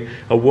okay,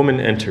 a woman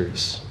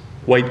enters,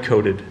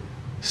 white-coated,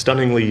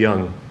 stunningly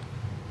young.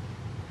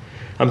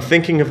 I'm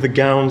thinking of the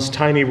gown's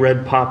tiny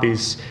red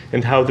poppies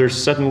and how they're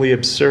suddenly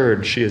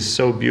absurd. She is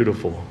so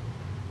beautiful.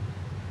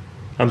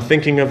 I'm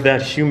thinking of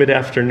that humid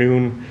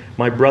afternoon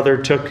my brother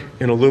took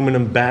an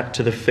aluminum bat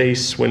to the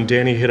face when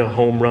Danny hit a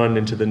home run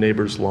into the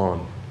neighbor's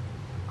lawn.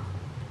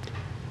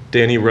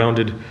 Danny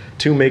rounded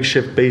 2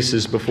 makeshift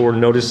bases before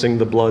noticing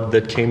the blood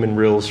that came in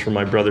rills from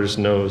my brother's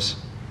nose.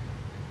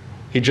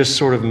 He just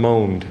sort of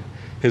moaned,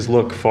 his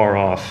look far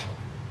off.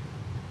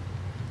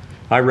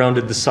 I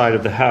rounded the side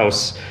of the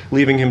house,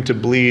 leaving him to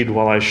bleed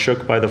while I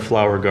shook by the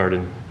flower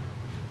garden.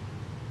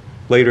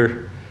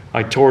 Later,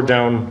 I tore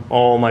down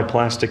all my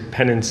plastic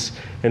pennants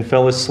and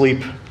fell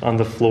asleep on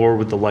the floor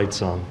with the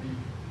lights on.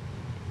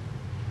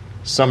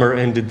 Summer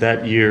ended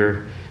that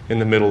year in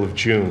the middle of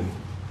June.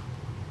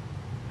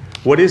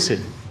 "What is it?"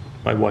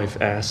 my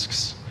wife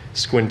asks,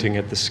 squinting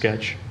at the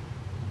sketch.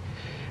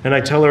 And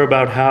I tell her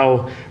about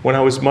how, when I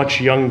was much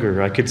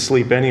younger, I could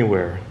sleep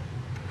anywhere,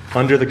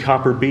 under the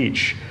copper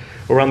beech,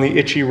 or on the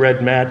itchy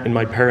red mat in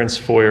my parents'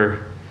 foyer,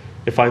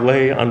 if I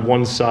lay on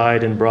one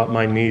side and brought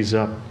my knees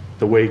up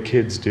the way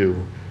kids do,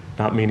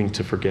 not meaning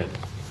to forget.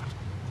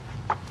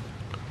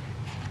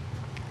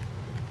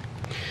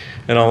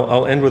 And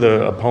I'll end with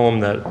a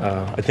poem that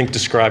I think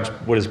describes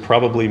what is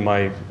probably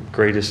my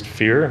greatest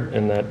fear,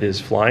 and that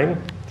is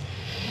flying.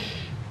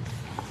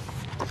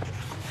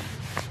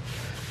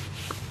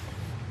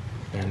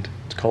 And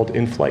it's called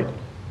In Flight.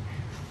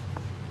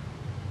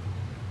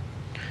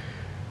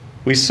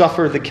 We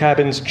suffer the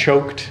cabins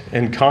choked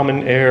and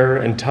common air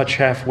and touch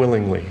half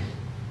willingly.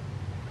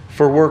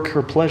 For work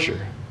or pleasure.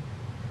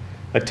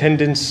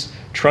 Attendants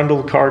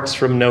trundle carts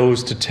from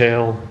nose to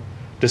tail,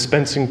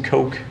 dispensing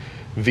Coke,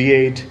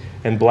 V8,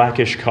 and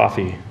blackish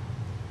coffee.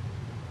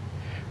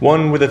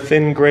 One with a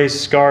thin gray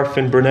scarf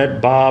and brunette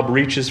bob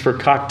reaches for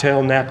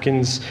cocktail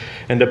napkins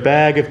and a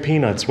bag of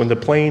peanuts when the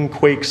plane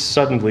quakes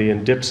suddenly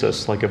and dips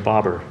us like a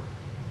bobber.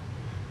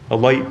 A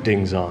light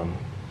dings on.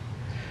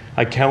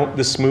 I count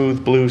the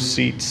smooth blue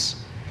seats,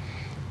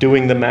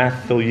 doing the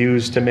math they'll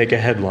use to make a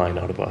headline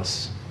out of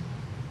us.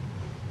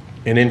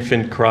 An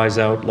infant cries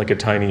out like a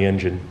tiny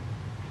engine.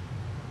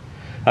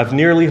 I've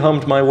nearly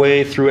hummed my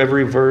way through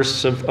every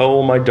verse of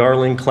 "Oh, my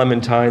darling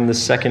Clementine" the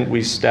second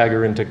we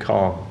stagger into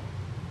calm.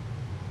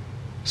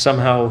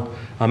 Somehow,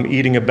 I'm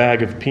eating a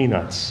bag of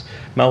peanuts,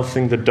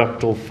 mouthing the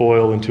ductile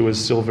foil into a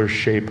silver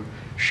shape,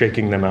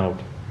 shaking them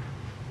out.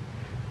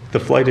 The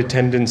flight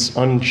attendant's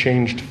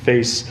unchanged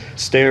face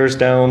stares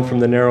down from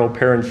the narrow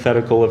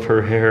parenthetical of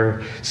her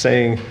hair,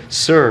 saying,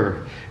 "Sir,"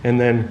 and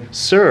then,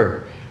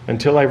 "Sir,"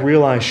 until I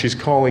realize she's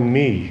calling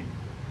me,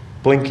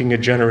 blinking a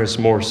generous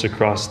Morse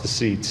across the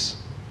seats.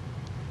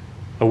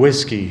 A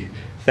whiskey,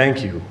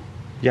 thank you,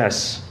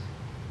 yes.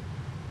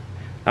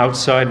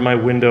 Outside my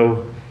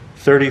window,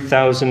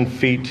 30,000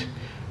 feet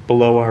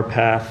below our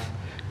path,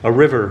 a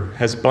river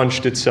has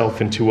bunched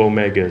itself into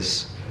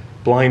omegas,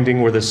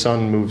 blinding where the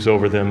sun moves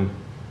over them,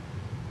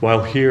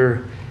 while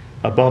here,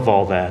 above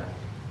all that,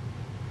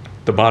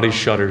 the body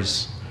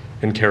shudders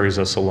and carries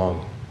us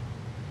along.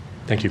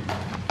 Thank you.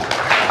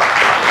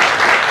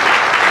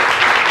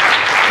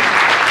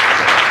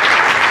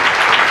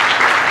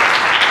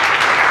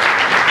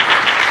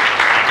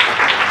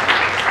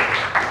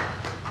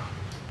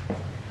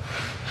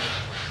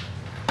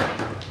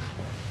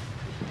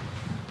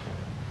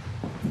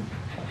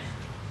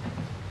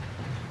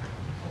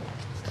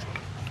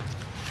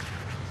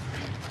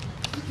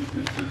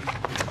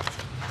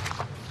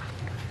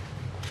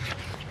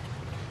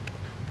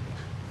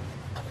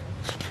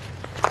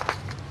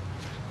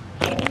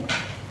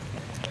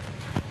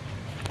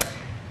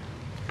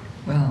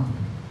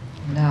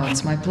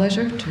 It's my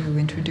pleasure to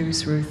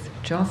introduce Ruth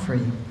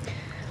Joffre.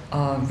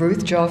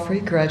 Ruth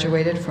Joffre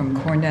graduated from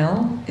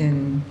Cornell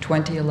in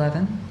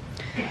 2011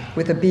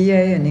 with a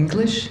BA in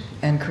English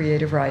and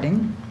creative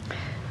writing,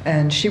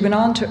 and she went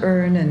on to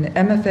earn an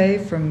MFA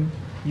from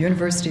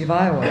University of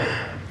Iowa.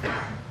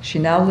 She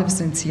now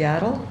lives in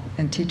Seattle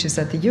and teaches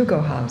at the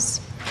Hugo House.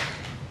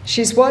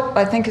 She's what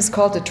I think is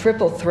called a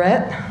triple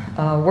threat,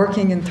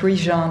 working in 3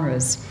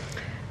 genres.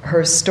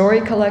 Her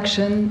story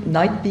collection,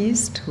 Night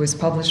Beast, was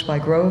published by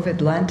Grove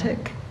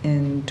Atlantic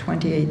in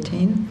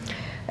 2018.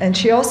 And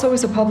she also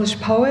is a published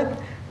poet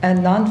and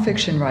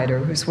nonfiction writer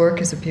whose work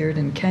has appeared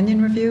in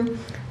Kenyon Review,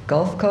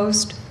 Gulf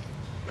Coast,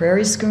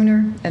 Prairie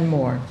Schooner, and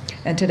more.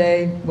 And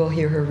today we'll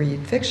hear her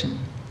read fiction.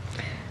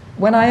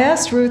 When I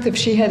asked Ruth if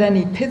she had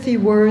any pithy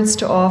words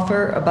to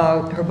offer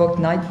about her book,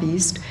 Night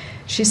Beast,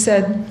 she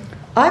said,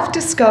 "I've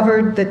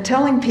discovered that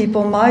telling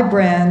people my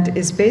brand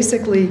is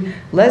basically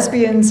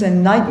lesbians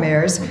and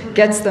nightmares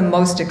gets them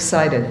most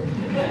excited."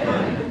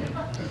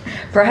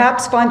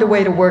 Perhaps find a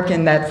way to work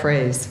in that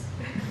phrase.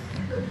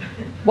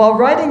 While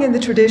writing in the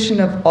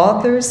tradition of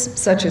authors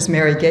such as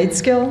Mary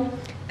Gateskill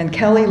and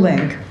Kelly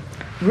Link,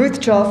 Ruth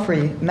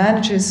Joffre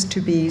manages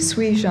to be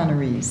sui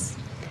generis.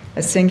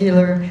 a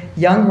singular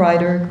young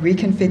writer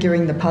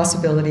reconfiguring the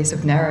possibilities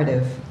of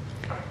narrative.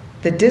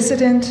 The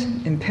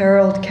dissident,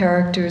 imperiled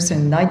characters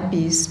in Night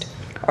Beast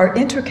are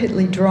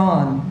intricately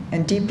drawn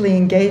and deeply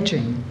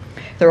engaging.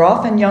 They're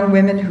often young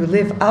women who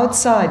live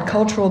outside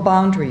cultural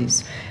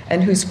boundaries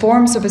and whose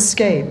forms of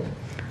escape,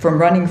 from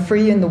running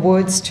free in the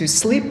woods to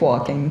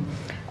sleepwalking,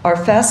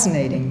 are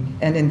fascinating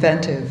and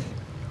inventive.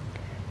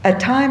 At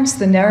times,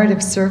 the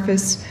narrative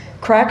surface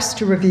cracks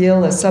to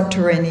reveal a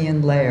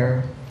subterranean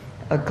lair,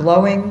 a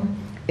glowing,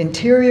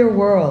 interior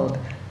world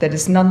that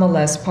is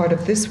nonetheless part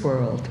of this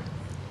world,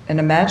 an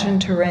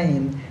imagined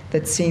terrain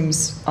that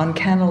seems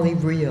uncannily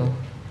real.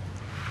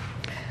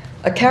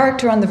 A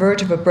character on the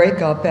verge of a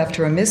breakup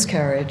after a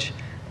miscarriage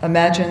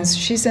imagines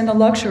she's in a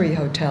luxury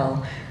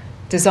hotel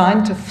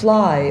designed to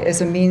fly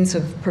as a means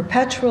of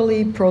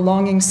perpetually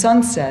prolonging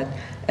sunset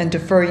and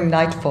deferring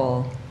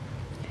nightfall.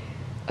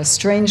 A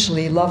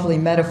strangely lovely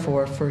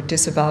metaphor for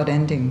disavowed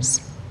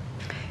endings.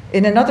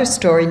 In another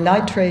story,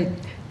 Nitrate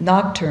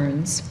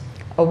Nocturnes,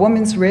 a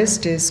woman's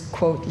wrist is,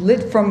 quote,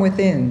 lit from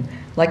within,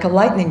 like a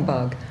lightning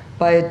bug,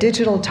 by a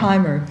digital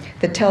timer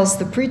that tells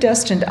the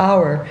predestined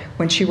hour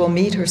when she will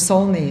meet her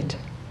soulmate.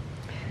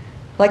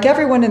 Like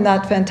everyone in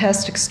that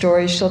fantastic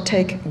story, she'll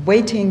take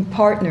waiting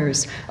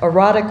partners,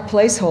 erotic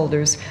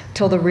placeholders,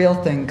 till the real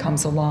thing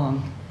comes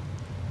along.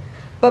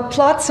 But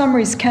plot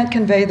summaries can't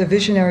convey the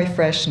visionary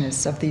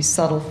freshness of these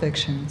subtle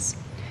fictions.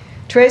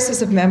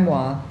 Traces of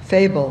memoir,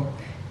 fable,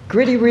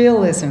 gritty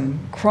realism,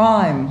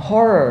 crime,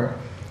 horror,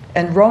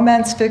 and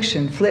romance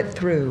fiction flit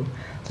through,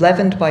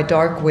 leavened by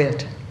dark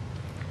wit.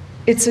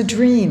 It's a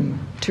dream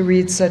to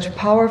read such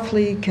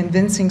powerfully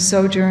convincing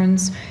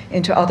sojourns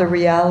into other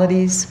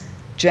realities,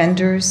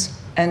 genders,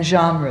 and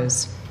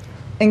genres,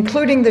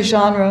 including the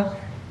genre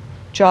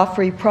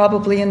Joffre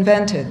probably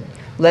invented,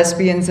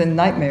 lesbians and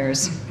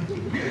nightmares.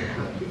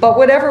 But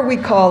whatever we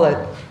call it,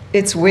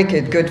 it's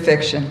wicked good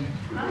fiction.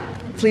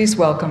 Please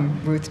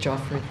welcome Ruth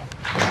Joffre.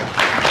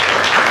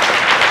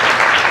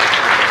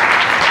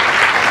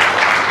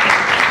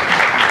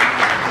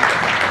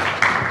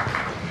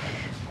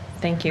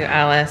 Thank you,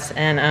 Alice.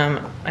 And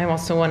I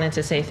also wanted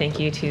to say thank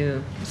you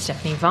to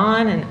Stephanie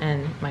Vaughn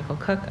and Michael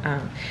Cook.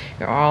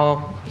 You're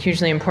all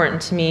hugely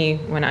important to me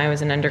when I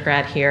was an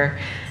undergrad here,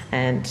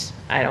 and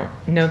I don't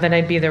know that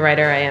I'd be the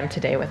writer I am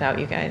today without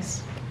you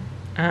guys.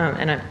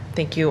 And I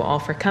thank you all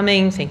for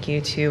coming. Thank you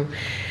to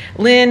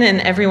Lynn and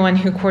everyone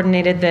who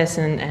coordinated this,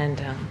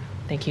 and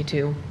thank you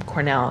to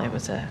Cornell. It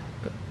was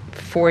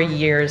 4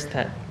 years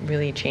that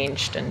really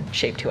changed and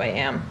shaped who I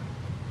am.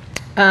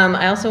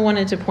 I also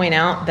wanted to point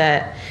out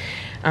that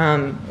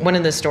one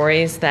of the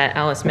stories that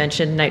Alice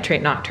mentioned,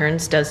 Nitrate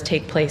Nocturnes, does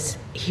take place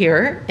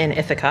here in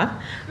Ithaca.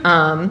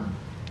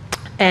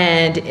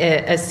 And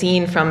a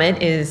scene from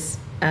it is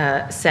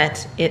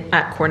set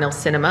at Cornell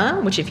Cinema,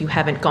 which if you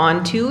haven't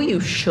gone to, you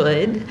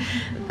should.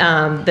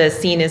 The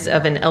scene is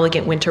of an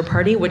elegant winter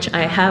party, which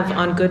I have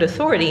on good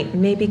authority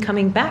may be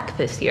coming back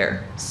this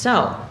year.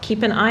 So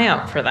keep an eye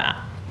out for that.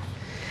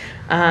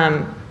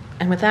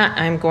 And with that,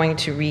 I'm going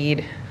to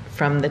read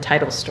from the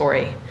title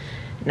story,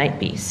 Night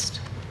Beast.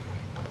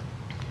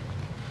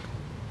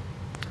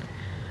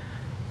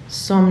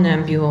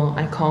 Somnambule,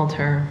 I called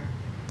her.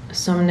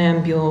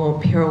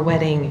 Somnambule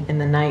pirouetting in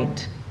the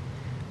night.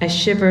 I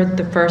shivered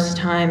the first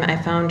time I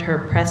found her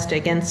pressed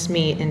against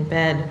me in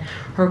bed,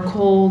 her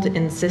cold,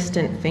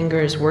 insistent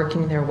fingers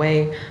working their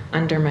way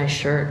under my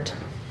shirt.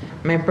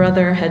 My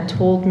brother had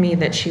told me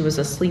that she was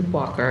a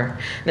sleepwalker,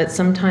 that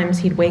sometimes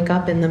he'd wake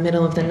up in the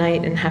middle of the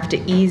night and have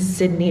to ease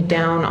Sydney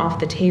down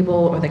off the table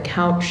or the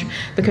couch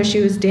because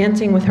she was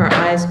dancing with her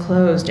eyes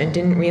closed and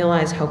didn't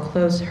realize how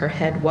close her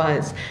head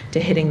was to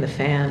hitting the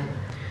fan.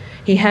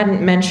 He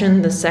hadn't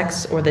mentioned the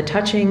sex or the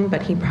touching,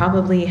 but he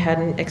probably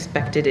hadn't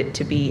expected it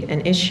to be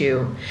an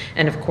issue.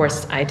 And of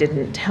course, I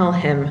didn't tell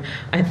him.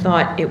 I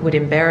thought it would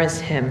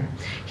embarrass him.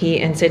 He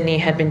and Sydney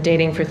had been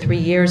dating for 3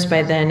 years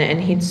by then, and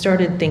he'd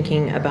started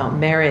thinking about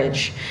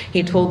marriage.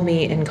 He told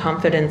me in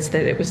confidence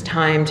that it was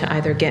time to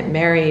either get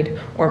married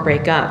or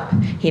break up.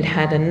 He'd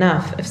had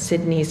enough of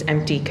Sydney's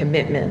empty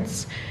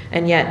commitments.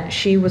 And yet,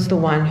 she was the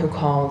one who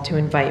called to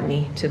invite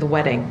me to the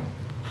wedding.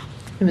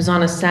 It was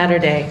on a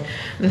Saturday,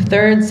 the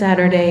third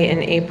Saturday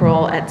in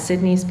April at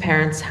Sydney's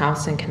parents'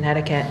 house in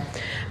Connecticut.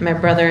 My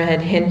brother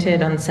had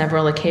hinted on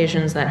several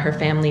occasions that her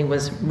family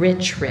was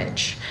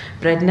rich,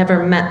 but I'd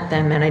never met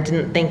them and I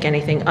didn't think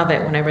anything of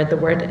it when I read the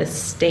word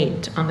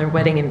estate on their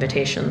wedding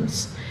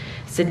invitations.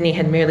 Sydney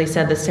had merely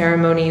said the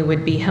ceremony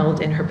would be held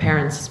in her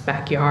parents'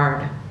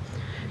 backyard.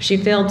 She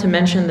failed to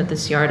mention that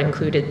this yard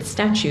included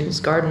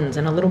statues, gardens,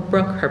 and a little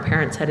brook her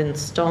parents had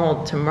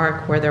installed to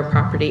mark where their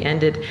property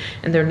ended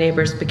and their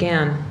neighbors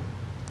began.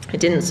 It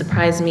didn't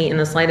surprise me in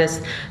the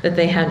slightest that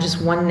they had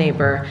just one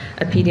neighbor,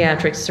 a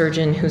pediatric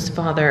surgeon whose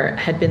father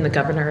had been the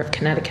governor of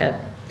Connecticut.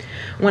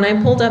 When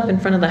I pulled up in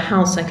front of the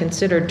house, I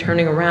considered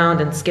turning around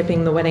and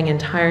skipping the wedding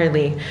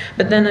entirely,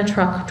 but then a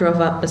truck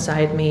drove up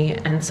beside me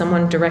and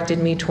someone directed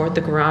me toward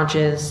the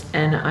garages,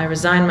 and I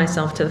resigned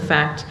myself to the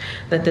fact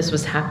that this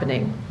was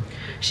happening.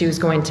 She was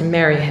going to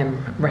marry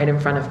him right in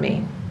front of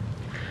me.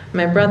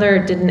 My brother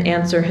didn't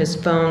answer his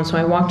phone, so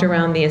I walked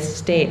around the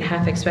estate,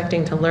 half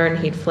expecting to learn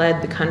he'd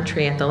fled the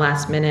country at the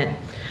last minute.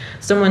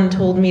 Someone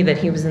told me that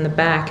he was in the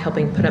back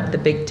helping put up the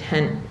big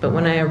tent, but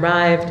when I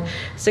arrived,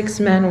 6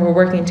 men were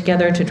working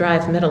together to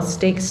drive metal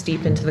stakes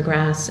deep into the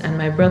grass, and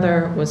my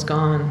brother was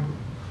gone.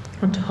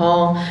 A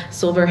tall,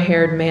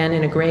 silver-haired man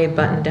in a gray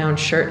button-down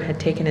shirt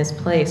had taken his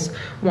place,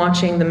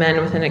 watching the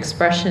men with an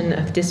expression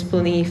of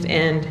disbelief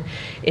and,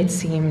 it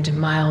seemed,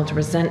 mild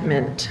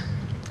resentment.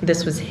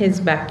 This was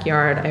his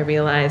backyard, I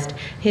realized,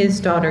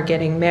 his daughter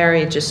getting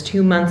married just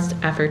 2 months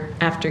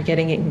after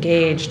getting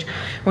engaged.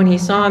 When he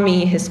saw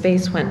me, his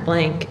face went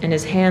blank, and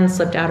his hand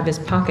slipped out of his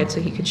pocket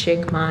so he could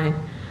shake mine.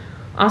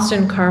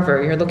 "Austin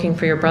Carver, you're looking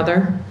for your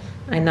brother?"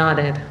 I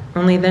nodded.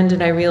 Only then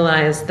did I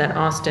realize that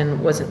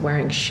Austin wasn't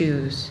wearing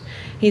shoes.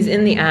 He's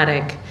in the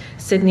attic.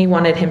 Sydney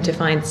wanted him to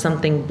find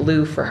something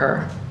blue for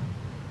her.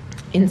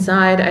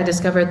 Inside, I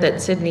discovered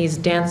that Sydney's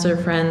dancer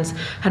friends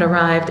had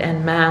arrived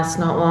en masse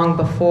not long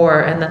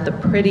before, and that the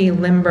pretty,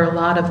 limber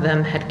lot of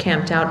them had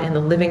camped out in the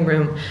living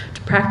room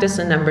to practice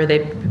a number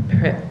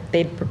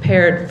they'd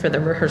prepared for the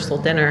rehearsal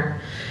dinner.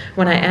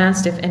 When I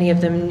asked if any of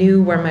them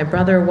knew where my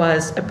brother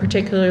was, a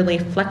particularly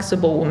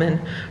flexible woman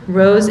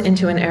rose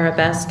into an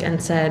arabesque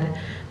and said,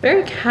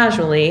 very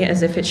casually,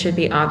 as if it should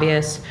be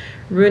obvious,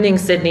 "Ruining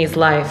Sydney's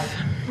life."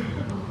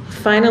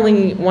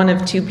 Finally, one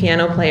of 2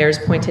 piano players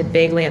pointed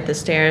vaguely at the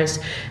stairs,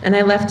 and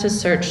I left to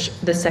search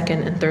the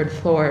 2nd and 3rd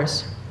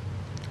floors.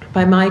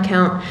 By my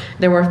count,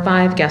 there were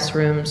 5 guest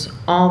rooms,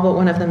 all but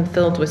one of them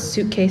filled with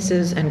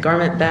suitcases and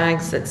garment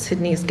bags that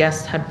Sydney's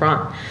guests had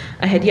brought.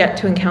 I had yet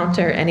to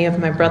encounter any of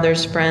my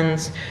brother's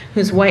friends,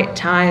 whose white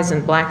ties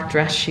and black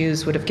dress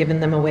shoes would have given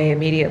them away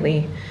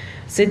immediately.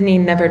 Sydney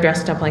never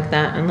dressed up like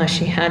that unless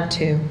she had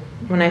to.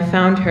 When I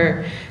found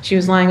her, she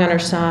was lying on her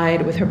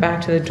side with her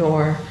back to the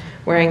door,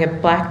 wearing a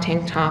black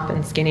tank top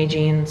and skinny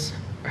jeans.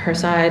 Her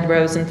side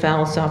rose and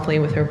fell softly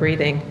with her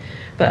breathing,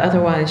 but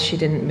otherwise she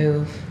didn't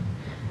move.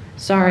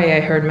 "Sorry," I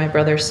heard my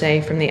brother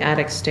say from the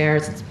attic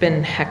stairs. "It's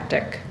been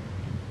hectic."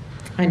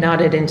 I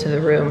nodded into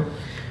the room.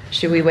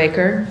 "Should we wake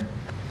her?"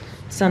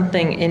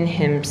 Something in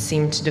him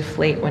seemed to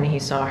deflate when he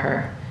saw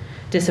her.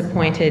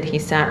 Disappointed, he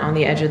sat on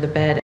the edge of the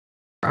bed and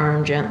her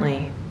arm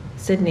gently.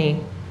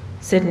 Sydney,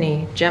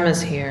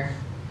 Gemma's here."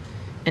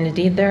 And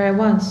indeed there I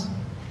was.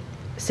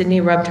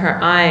 Sydney rubbed her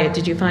eye.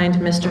 "Did you find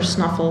Mr.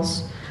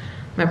 Snuffles?"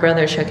 My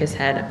brother shook his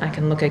head. "I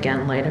can look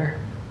again later."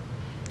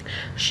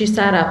 She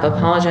sat up,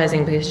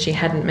 apologizing because she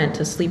hadn't meant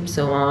to sleep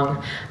so long.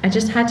 "I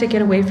just had to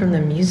get away from the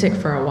music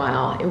for a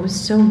while. It was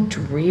so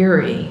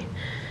dreary."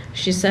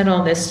 She said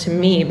all this to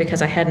me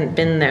because I hadn't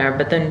been there,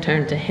 but then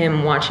turned to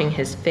him, watching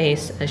his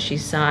face as she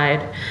sighed.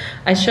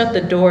 I shut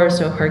the door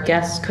so her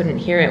guests couldn't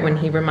hear it when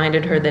he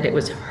reminded her that it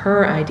was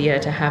her idea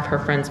to have her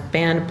friend's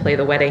band play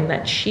the wedding,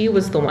 that she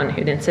was the one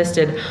who'd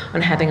insisted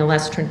on having a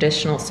less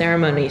traditional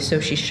ceremony, so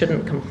she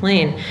shouldn't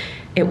complain.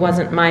 It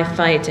wasn't my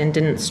fight and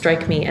didn't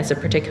strike me as a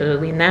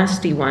particularly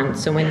nasty one,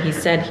 so when he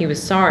said he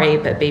was sorry,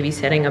 but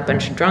babysitting a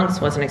bunch of drunks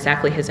wasn't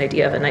exactly his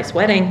idea of a nice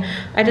wedding,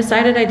 I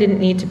decided I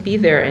didn't need to be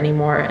there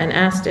anymore and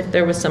asked if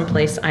there was some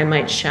place I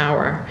might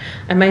shower.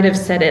 I might have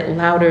said it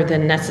louder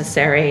than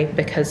necessary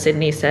because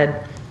Sydney said,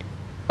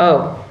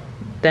 "Oh,"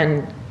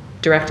 then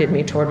directed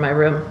me toward my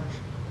room.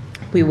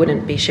 We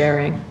wouldn't be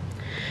sharing.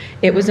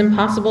 It was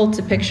impossible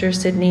to picture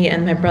Sydney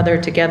and my brother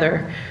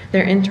together.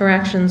 Their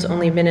interactions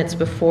only minutes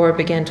before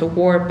began to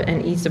warp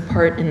and ease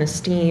apart in the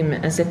steam,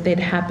 as if they'd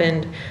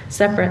happened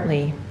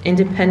separately,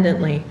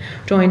 independently,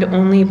 joined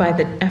only by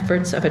the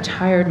efforts of a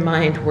tired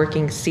mind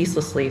working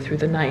ceaselessly through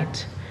the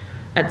night.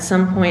 At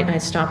some point, I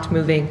stopped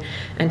moving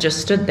and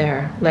just stood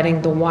there,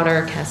 letting the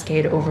water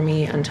cascade over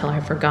me until I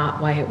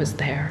forgot why it was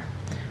there.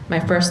 My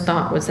first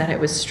thought was that it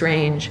was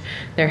strange,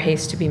 their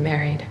haste to be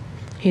married.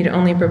 He'd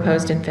only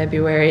proposed in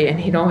February, and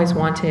he'd always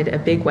wanted a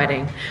big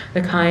wedding,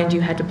 the kind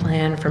you had to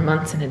plan for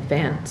months in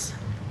advance.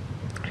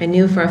 I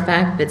knew for a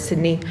fact that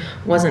Sydney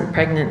wasn't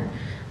pregnant.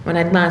 When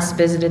I'd last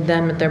visited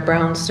them at their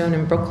brownstone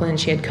in Brooklyn,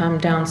 she had come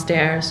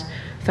downstairs,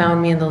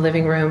 found me in the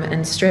living room,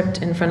 and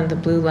stripped in front of the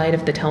blue light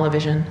of the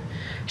television.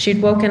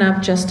 She'd woken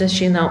up just as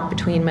she knelt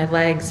between my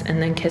legs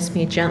and then kissed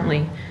me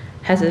gently,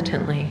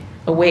 hesitantly,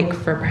 awake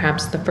for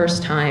perhaps the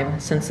first time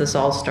since this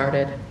all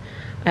started.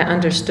 I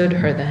understood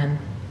her then.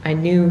 I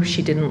knew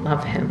she didn't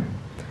love him.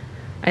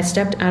 I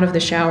stepped out of the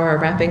shower,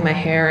 wrapping my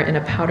hair in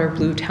a powder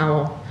blue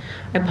towel.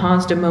 I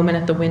paused a moment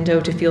at the window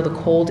to feel the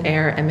cold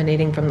air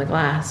emanating from the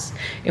glass.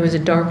 It was a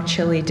dark,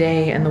 chilly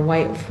day, and the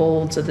white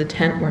folds of the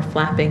tent were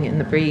flapping in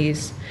the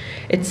breeze.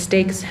 Its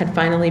stakes had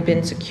finally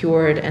been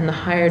secured, and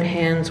the hired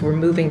hands were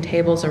moving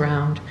tables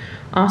around.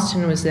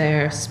 Austin was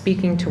there,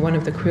 speaking to one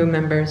of the crew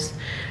members.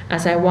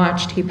 As I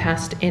watched, he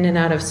passed in and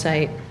out of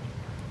sight,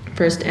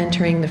 first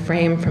entering the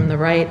frame from the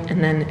right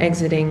and then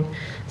exiting,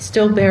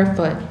 still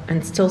barefoot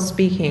and still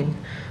speaking,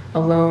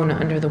 alone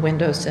under the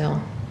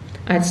windowsill.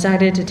 I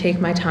decided to take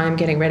my time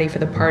getting ready for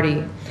the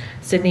party.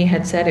 Sydney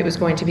had said it was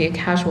going to be a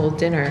casual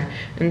dinner,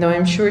 and though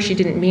I'm sure she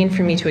didn't mean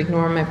for me to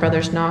ignore my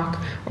brother's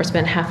knock or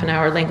spend half an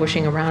hour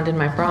languishing around in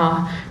my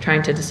bra,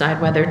 trying to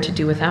decide whether to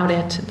do without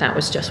it, that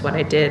was just what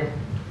I did.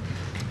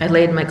 I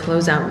laid my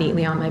clothes out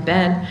neatly on my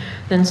bed,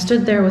 then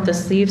stood there with the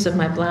sleeves of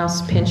my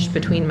blouse pinched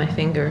between my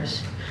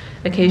fingers.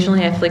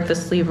 Occasionally I flicked the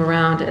sleeve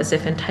around as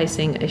if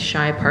enticing a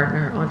shy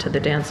partner onto the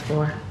dance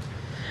floor.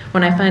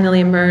 When I finally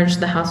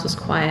emerged, the house was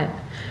quiet.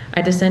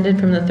 I descended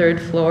from the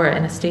third floor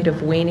in a state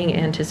of waning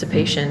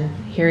anticipation,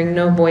 hearing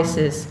no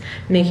voices,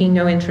 making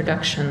no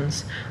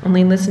introductions,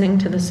 only listening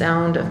to the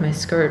sound of my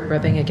skirt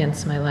rubbing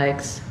against my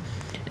legs.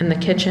 In the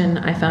kitchen,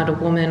 I found a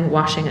woman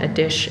washing a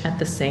dish at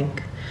the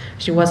sink.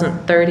 She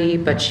wasn't 30,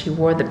 but she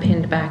wore the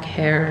pinned-back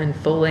hair and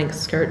full-length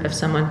skirt of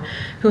someone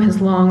who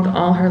has longed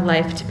all her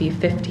life to be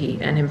 50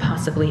 and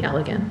impossibly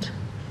elegant.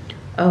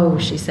 "Oh,"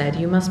 she said,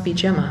 "you must be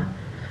Gemma."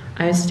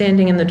 I was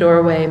standing in the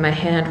doorway, my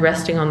hand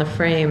resting on the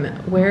frame.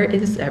 "Where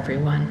is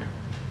everyone?"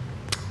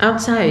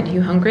 "Outside.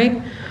 You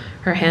hungry?"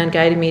 Her hand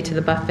guided me to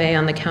the buffet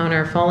on the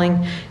counter,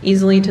 falling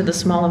easily to the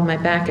small of my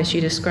back as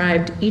she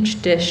described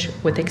each dish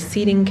with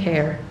exceeding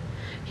care.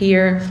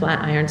 Here,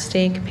 flat iron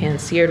steak, pan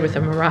seared with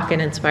a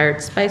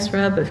Moroccan-inspired spice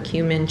rub of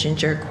cumin,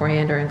 ginger,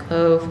 coriander, and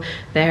clove.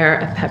 There,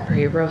 a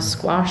peppery roast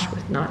squash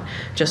with not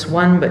just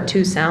one but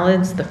two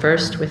salads, the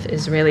first with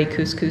Israeli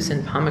couscous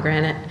and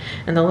pomegranate,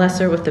 and the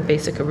lesser with the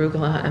basic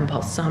arugula and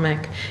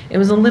balsamic. It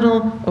was a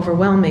little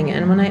overwhelming,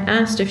 and when I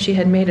asked if she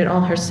had made it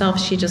all herself,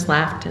 she just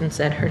laughed and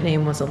said her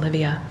name was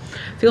Olivia.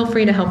 "Feel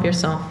free to help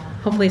yourself.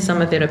 Hopefully some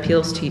of it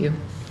appeals to you."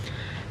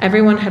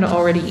 Everyone had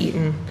already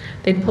eaten.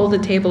 They'd pulled the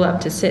table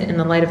up to sit in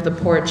the light of the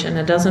porch, and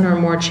a dozen or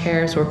more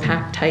chairs were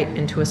packed tight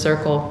into a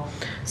circle.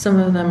 Some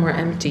of them were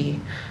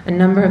empty. A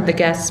number of the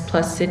guests,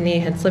 plus Sydney,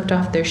 had slipped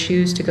off their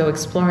shoes to go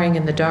exploring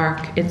in the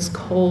dark, its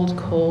cold,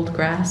 cold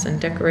grass and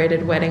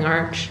decorated wedding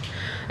arch.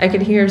 I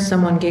could hear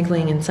someone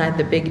giggling inside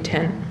the big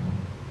tent.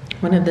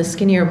 One of the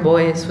skinnier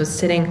boys was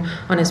sitting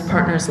on his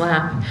partner's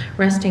lap,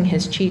 resting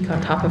his cheek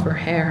on top of her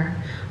hair.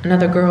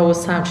 Another girl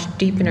was slouched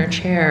deep in her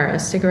chair, a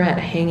cigarette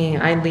hanging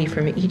idly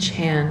from each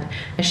hand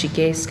as she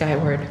gazed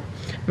skyward.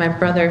 My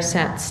brother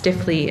sat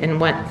stiffly in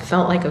what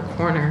felt like a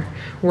corner,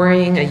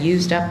 worrying a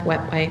used-up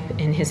wet wipe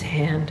in his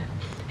hand.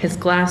 His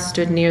glass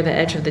stood near the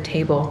edge of the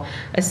table,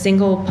 a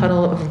single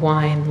puddle of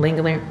wine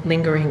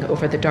lingering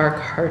over the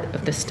dark heart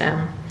of the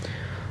stem.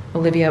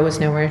 Olivia was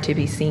nowhere to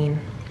be seen.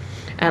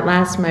 At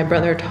last, my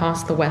brother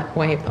tossed the wet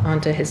wipe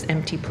onto his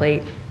empty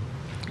plate.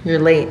 "You're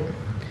late."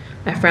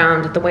 I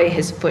frowned at the way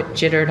his foot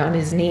jittered on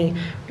his knee.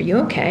 "Are you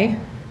okay?"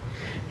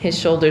 His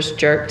shoulders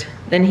jerked.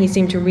 Then he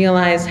seemed to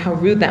realize how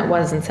rude that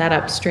was and sat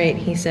up straight.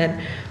 He said,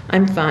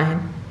 "I'm fine,"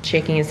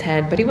 shaking his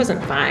head, but he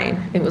wasn't fine.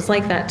 It was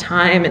like that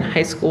time in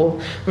high school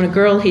when a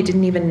girl he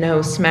didn't even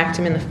know smacked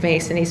him in the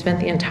face, and he spent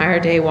the entire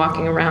day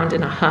walking around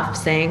in a huff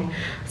saying,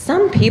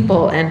 "Some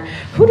people, and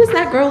who does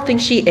that girl think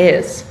she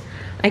is?"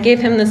 I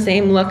gave him the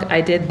same look I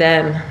did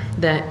then,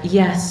 the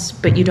 "yes,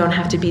 but you don't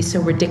have to be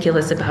so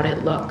ridiculous about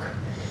it" look.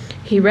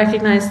 He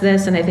recognized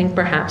this and I think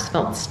perhaps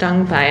felt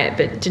stung by it,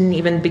 but didn't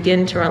even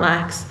begin to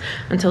relax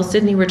until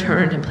Sydney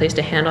returned and placed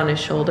a hand on his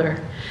shoulder.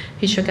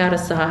 He shook out a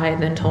sigh,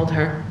 then told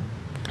her,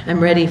 "I'm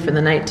ready for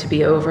the night to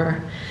be over."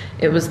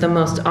 It was the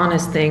most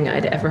honest thing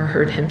I'd ever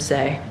heard him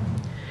say.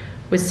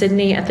 With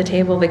Sydney at the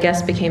table, the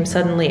guests became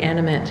suddenly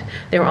animate.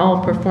 They were all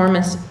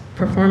performance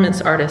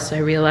artists, I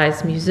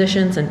realized,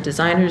 musicians and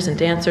designers and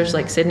dancers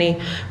like Sydney,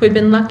 who had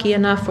been lucky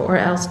enough or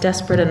else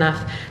desperate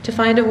enough to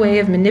find a way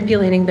of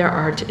manipulating their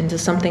art into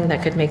something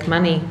that could make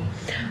money.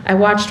 I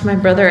watched my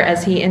brother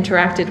as he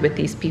interacted with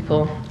these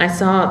people. I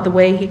saw the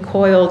way he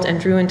coiled and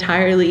drew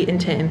entirely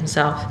into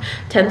himself,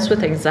 tense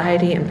with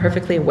anxiety and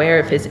perfectly aware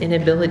of his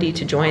inability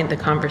to join the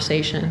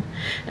conversation.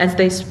 As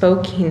they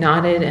spoke, he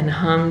nodded and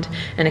hummed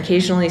and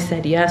occasionally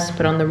said yes,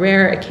 but on the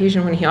rare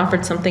occasion when he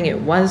offered something,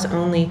 it was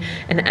only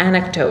an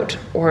anecdote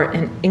or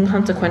an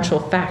inconsequential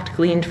fact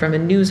gleaned from a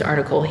news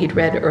article he'd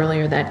read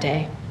earlier that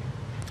day.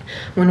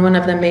 When one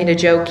of them made a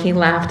joke, he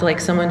laughed like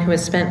someone who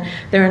has spent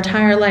their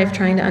entire life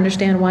trying to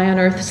understand why on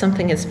earth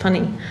something is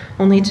funny,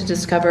 only to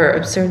discover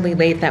absurdly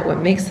late that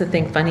what makes the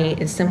thing funny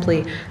is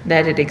simply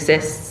that it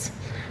exists.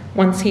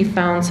 Once he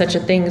found such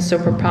a thing so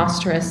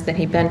preposterous that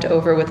he bent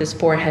over with his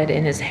forehead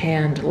in his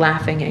hand,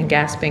 laughing and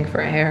gasping for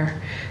air.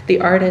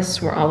 The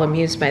artists were all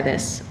amused by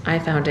this. I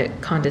found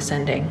it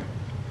condescending.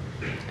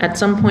 At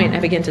some point, I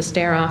began to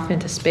stare off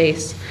into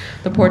space.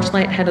 The porch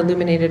light had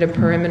illuminated a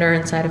perimeter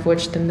inside of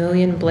which the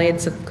million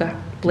blades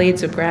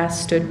of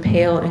grass stood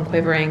pale and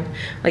quivering,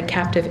 like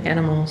captive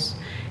animals.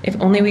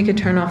 If only we could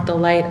turn off the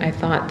light, I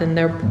thought, then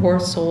their poor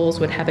souls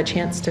would have a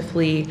chance to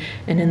flee,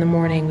 and in the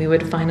morning we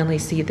would finally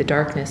see the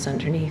darkness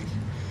underneath.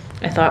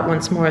 I thought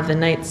once more of the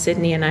night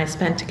Sydney and I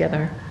spent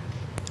together,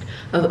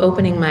 of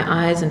opening my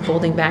eyes and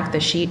folding back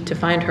the sheet to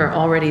find her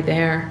already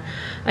there.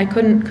 I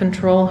couldn't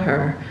control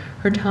her.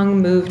 Her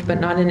tongue moved, but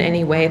not in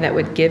any way that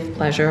would give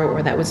pleasure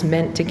or that was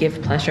meant to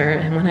give pleasure,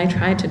 and when I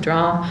tried to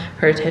draw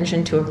her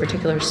attention to a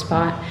particular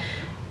spot,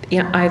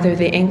 Either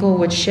the angle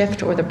would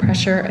shift or the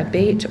pressure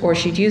abate, or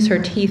she'd use her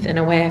teeth in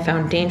a way I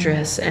found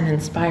dangerous and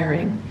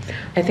inspiring.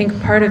 I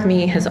think part of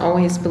me has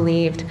always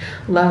believed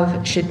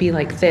love should be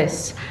like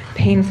this,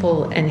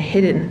 painful and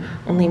hidden,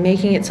 only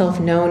making itself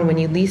known when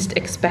you least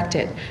expect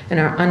it and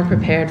are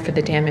unprepared for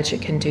the damage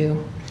it can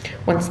do.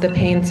 Once the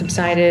pain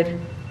subsided,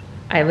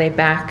 I lay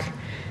back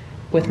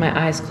with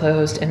my eyes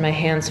closed and my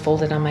hands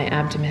folded on my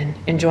abdomen,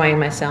 enjoying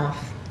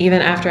myself.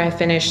 Even after I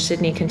finished,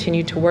 Sydney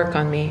continued to work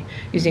on me,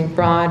 using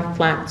broad,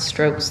 flat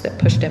strokes that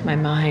pushed at my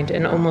mind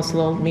and almost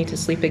lulled me to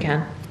sleep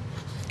again.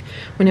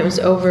 When it was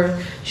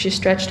over, she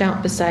stretched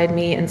out beside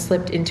me and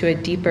slipped into a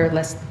deeper,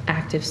 less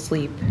active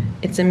sleep.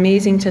 It's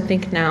amazing to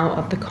think now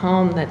of the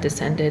calm that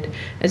descended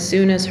as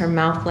soon as her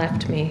mouth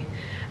left me.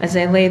 As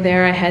I lay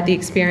there, I had the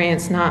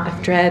experience not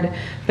of dread,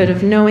 but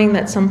of knowing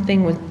that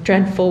something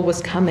dreadful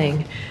was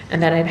coming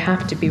and that I'd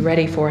have to be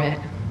ready for it.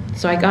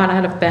 So I got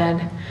out of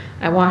bed.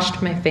 I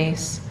washed my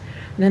face.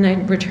 Then I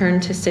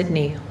returned to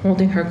Sydney,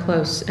 holding her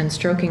close and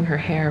stroking her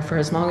hair for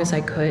as long as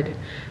I could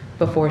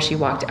before she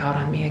walked out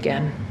on me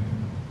again.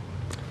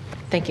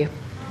 Thank you.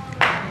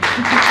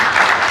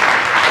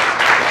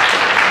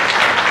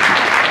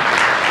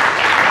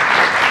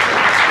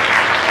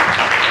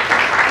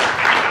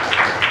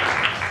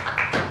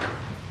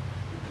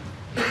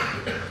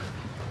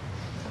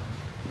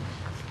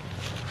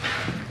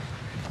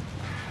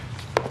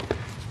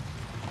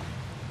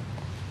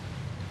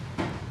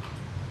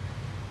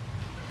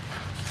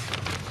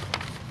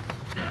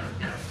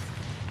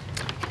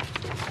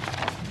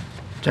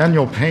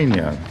 Daniel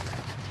Peña,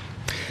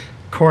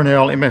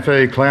 Cornell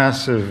MFA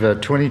class of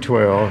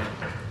 2012,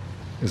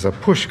 is a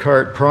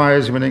Pushcart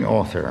Prize-winning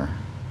author,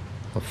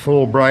 a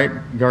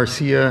Fulbright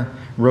Garcia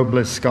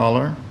Robles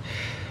Scholar,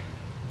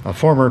 a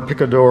former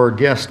Picador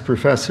guest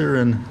professor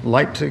in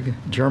Leipzig,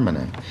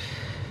 Germany.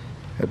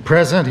 At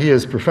present, he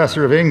is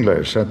professor of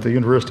English at the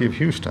University of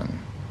Houston.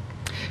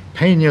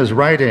 Peña's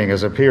writing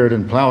has appeared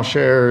in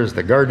Plowshares,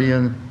 The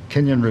Guardian,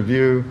 Kenyon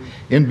Review,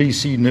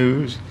 NBC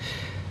News.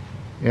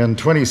 In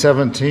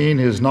 2017,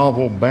 his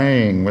novel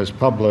Bang was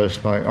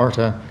published by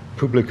Arta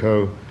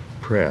Publico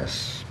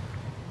Press.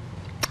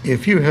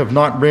 If you have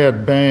not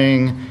read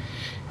Bang,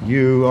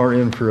 you are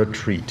in for a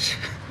treat.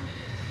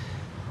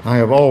 I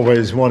have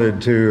always wanted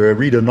to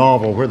read a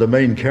novel where the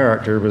main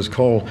character was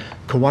called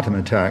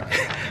Kawatamatak.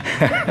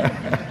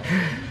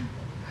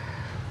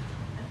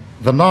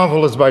 The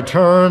novel is by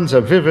turns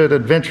a vivid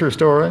adventure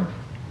story,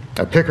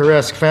 a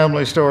picaresque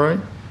family story,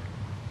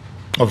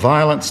 a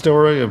violent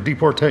story of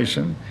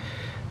deportation,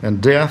 and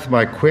death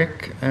by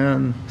quick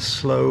and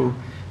slow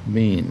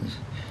means.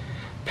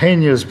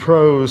 Peña's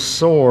prose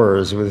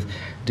soars with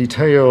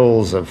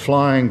details of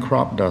flying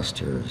crop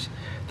dusters,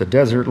 the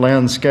desert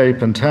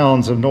landscape and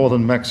towns of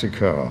northern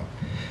Mexico,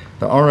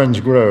 the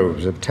orange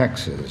groves of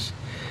Texas,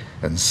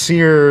 and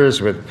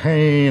sears with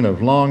pain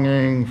of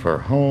longing for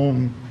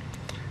home,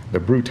 the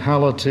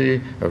brutality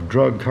of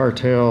drug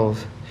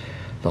cartels,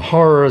 the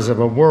horrors of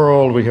a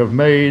world we have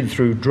made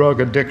through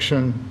drug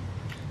addiction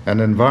and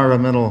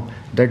environmental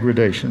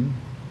degradation.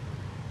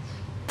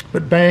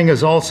 But Bang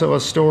is also a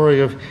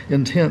story of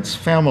intense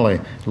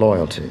family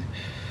loyalty,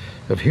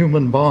 of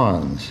human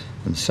bonds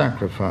and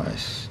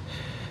sacrifice,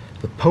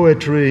 the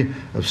poetry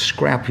of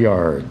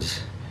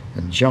scrapyards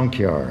and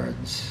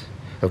junkyards,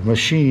 of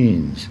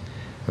machines,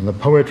 and the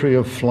poetry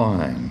of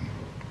flying.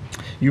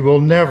 You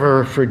will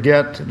never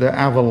forget the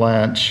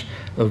avalanche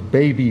of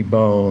baby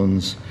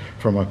bones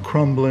from a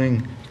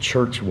crumbling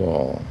church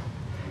wall,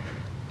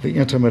 the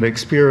intimate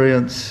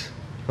experience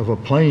of a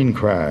plane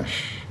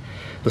crash,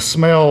 the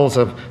smells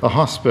of a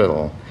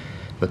hospital,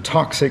 the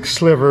toxic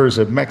slivers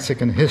of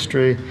Mexican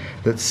history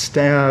that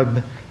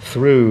stab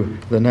through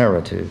the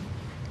narrative.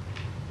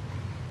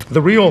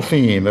 The real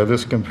theme of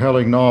this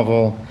compelling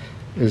novel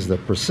is the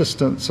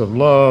persistence of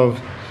love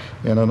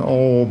in an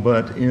all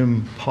but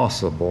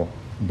impossible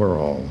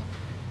world.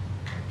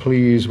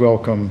 Please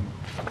welcome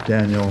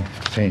Daniel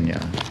Peña.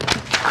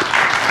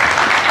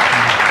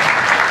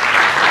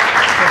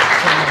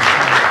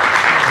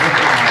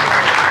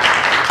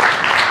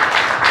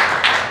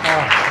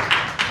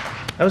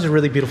 That was a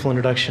really beautiful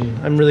introduction.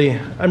 I'm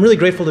really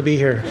grateful to be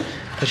here,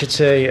 I should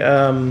say.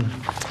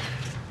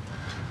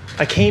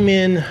 I came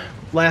in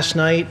last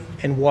night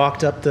and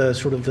walked up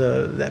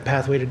that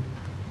pathway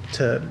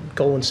to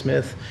Goldwin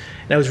Smith,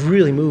 and I was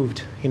really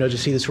moved, to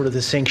see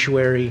the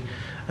sanctuary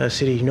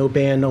city, no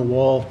band, no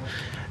wall,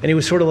 and it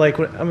was sort of like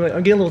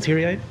I'm getting a little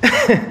teary-eyed.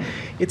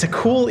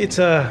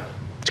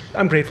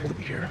 I'm grateful to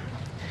be here.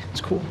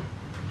 It's cool.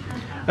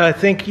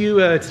 Thank you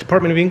to the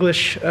Department of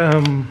English.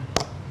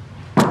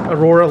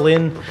 Aurora,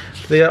 Lynn,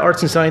 the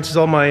arts and sciences,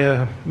 all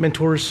my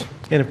mentors,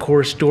 and of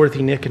course,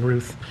 Dorothy, Nick, and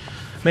Ruth.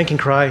 Men can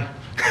cry.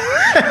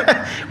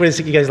 What is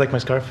it? You guys like my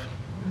scarf?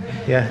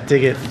 Yeah,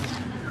 dig it.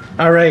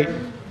 All right.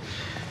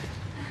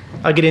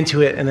 I'll get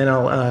into it, and then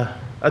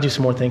I'll do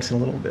some more things in a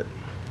little bit.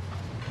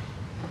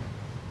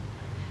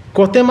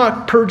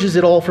 Cuauhtémoc purges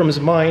it all from his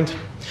mind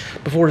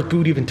before his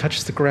boot even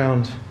touches the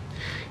ground.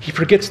 He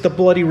forgets the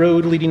bloody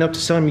road leading up to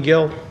San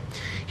Miguel.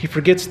 He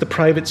forgets the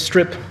private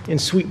strip in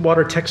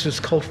Sweetwater,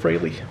 Texas called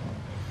Fraley,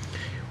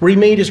 where he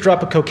made his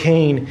drop of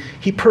cocaine.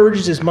 He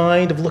purges his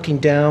mind of looking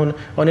down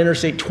on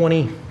Interstate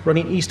 20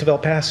 running east of El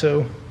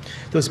Paso.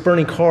 Those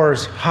burning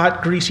cars,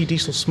 hot, greasy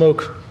diesel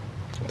smoke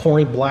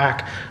pouring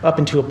black up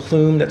into a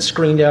plume that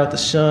screened out the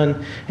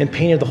sun and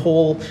painted the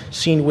whole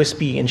scene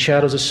wispy in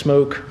shadows of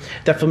smoke.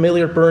 That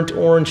familiar burnt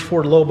orange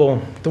Ford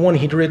Lobo, the one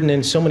he'd ridden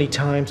in so many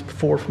times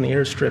before from the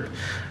airstrip,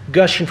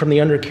 gushing from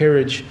the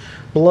undercarriage,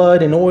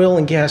 blood and oil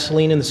and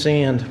gasoline in the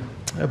sand,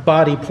 a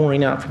body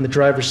pouring out from the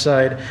driver's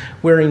side,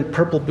 wearing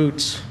purple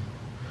boots.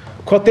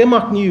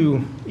 Cuauhtemoc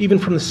knew, even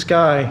from the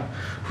sky,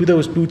 who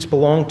those boots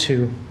belonged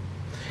to.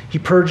 He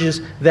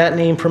purges that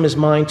name from his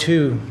mind,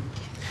 too.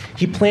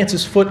 He plants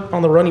his foot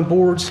on the running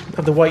boards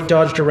of the white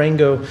Dodge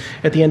Durango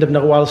at the end of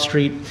Nahuatl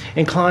Street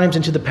and climbs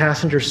into the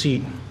passenger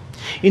seat.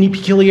 Any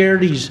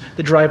peculiarities,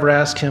 the driver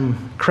asks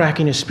him,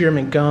 cracking his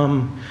spearmint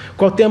gum.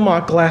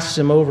 Cuauhtemoc glasses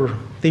him over.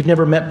 They've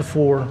never met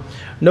before.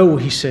 No,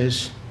 he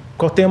says.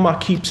 Cuauhtemoc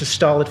keeps a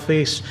stolid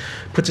face,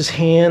 but his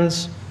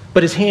hands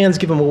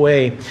give him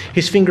away,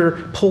 his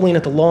finger pulling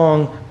at the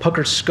long,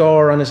 puckered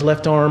scar on his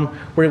left arm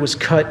where it was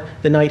cut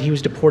the night he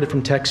was deported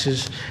from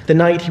Texas, the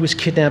night he was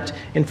kidnapped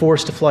and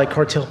forced to fly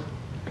cartel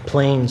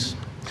planes.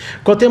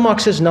 Cuauhtemoc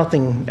says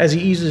nothing as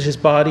he eases his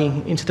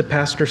body into the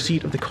passenger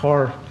seat of the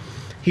car.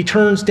 He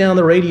turns down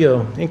the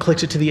radio and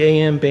clicks it to the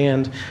AM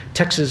band,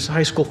 Texas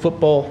high school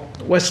football,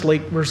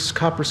 Westlake versus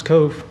Copper's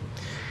Cove.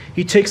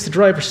 He takes the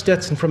driver's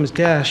Stetson from his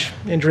dash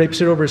and drapes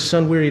it over his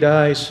sun-wearied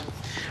eyes.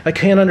 I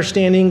can't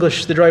understand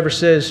English, the driver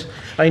says.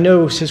 I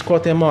know, says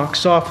Cuauhtemoc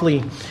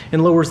softly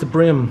and lowers the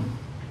brim.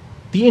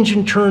 The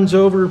engine turns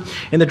over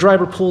and the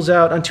driver pulls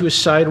out onto a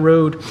side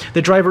road.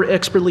 The driver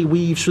expertly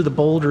weaves through the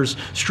boulders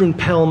strewn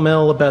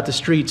pell-mell about the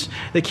streets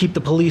that keep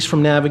the police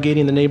from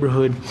navigating the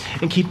neighborhood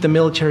and keep the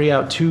military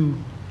out too.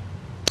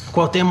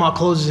 Cuauhtemoc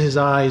closes his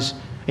eyes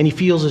and he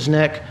feels his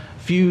neck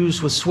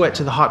fused with sweat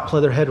to the hot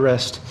pleather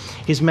headrest.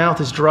 His mouth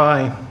is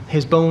dry.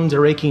 His bones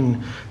are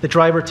aching. The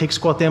driver takes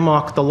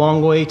Cuauhtemoc the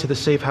long way to the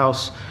safe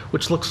house,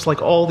 which looks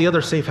like all the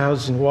other safe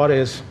houses in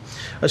Juarez.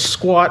 A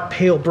squat,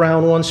 pale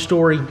brown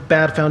one-story,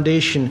 bad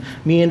foundation,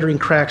 meandering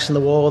cracks in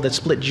the wall that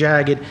split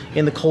jagged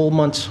in the cold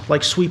months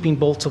like sweeping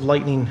bolts of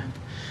lightning.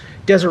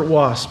 Desert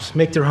wasps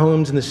make their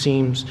homes in the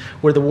seams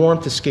where the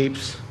warmth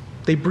escapes.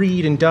 They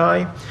breed and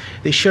die.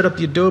 They shut up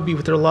the adobe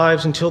with their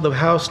lives until the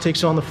house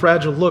takes on the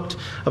fragile look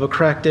of a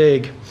cracked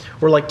egg,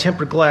 or like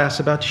tempered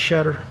glass about to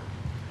shatter.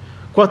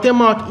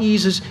 Cuauhtemoc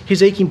eases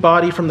his aching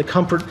body from the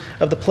comfort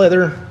of the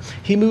pleather.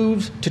 He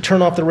moves to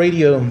turn off the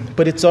radio,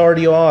 but it's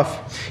already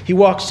off. He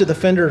walks to the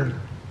fender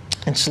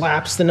and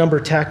slaps the number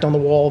tacked on the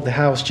wall of the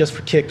house just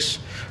for kicks.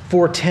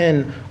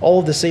 410, all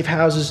of the safe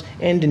houses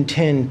end in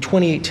 10,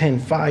 2810,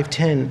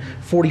 510,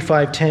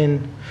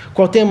 4510.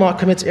 Cuauhtemoc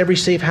commits every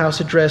safe house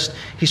addressed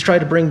he's tried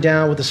to bring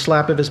down with a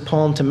slap of his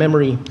palm to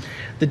memory.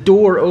 The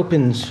door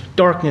opens.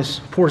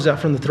 Darkness pours out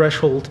from the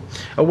threshold.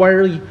 A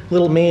wiry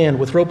little man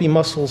with ropey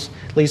muscles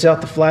lays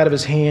out the flat of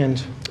his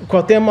hand.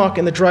 Cuauhtemoc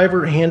and the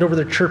driver hand over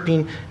their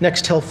chirping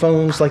Nextel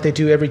phones like they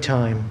do every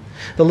time.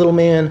 The little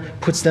man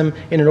puts them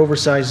in an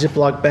oversized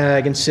Ziploc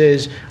bag and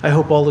says, "I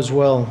hope all is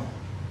well."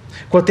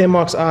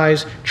 Cuauhtemoc's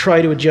eyes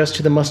try to adjust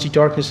to the musty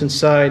darkness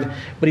inside,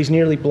 but he's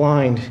nearly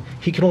blind.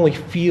 He can only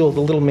feel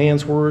the little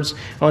man's words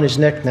on his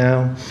neck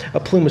now, a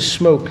plume of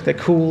smoke that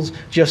cools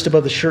just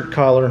above the shirt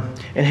collar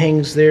and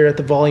hangs there at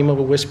the volume of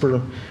a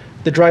whisper.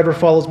 The driver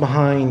follows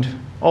behind.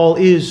 "All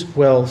is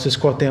well," says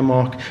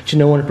Cuauhtemoc, to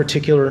no one in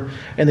particular,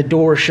 and the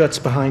door shuts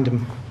behind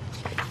him.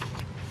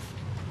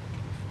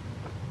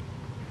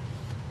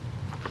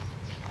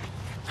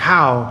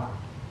 "How?"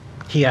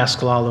 he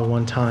asked Lalo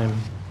one time.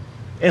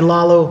 And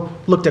Lalo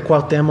looked at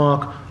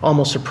Cuauhtemoc,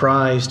 almost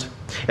surprised,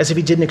 as if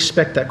he didn't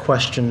expect that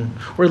question,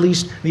 or at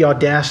least the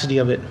audacity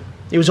of it.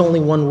 It was only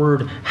one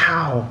word,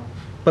 how.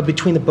 But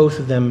between the both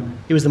of them,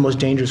 it was the most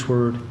dangerous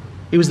word.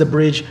 It was the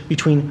bridge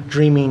between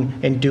dreaming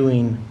and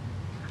doing.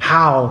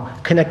 How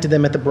connected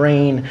them at the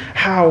brain.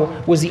 How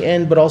was the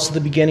end, but also the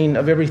beginning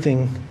of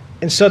everything.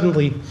 And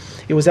suddenly,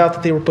 it was out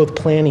that they were both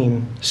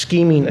planning,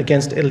 scheming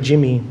against El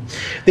Jimmy.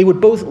 They would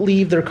both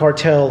leave their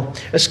cartel,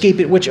 escape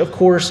it, which, of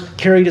course,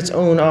 carried its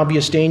own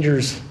obvious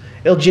dangers.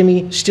 El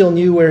Jimmy still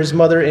knew where his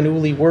mother and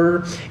Uli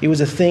were. It was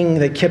a thing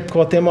that kept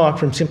Cuauhtemoc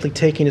from simply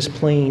taking his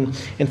plane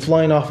and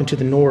flying off into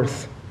the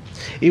north.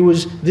 It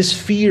was this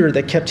fear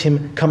that kept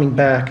him coming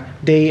back,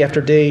 day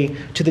after day,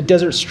 to the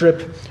desert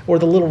strip or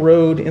the little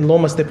road in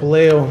Lomas de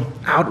Poleo.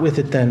 "Out with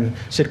it, then,"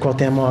 said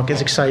Cuauhtemoc,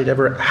 as excited as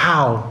ever.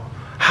 "How?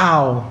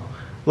 How?"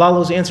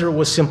 Lalo's answer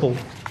was simple.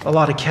 "A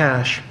lot of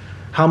cash."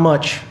 "How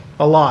much?"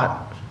 "A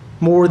lot.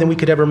 More than we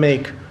could ever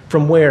make."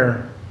 "From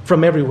where?"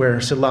 "From everywhere,"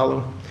 said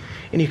Lalo.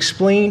 And he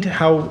explained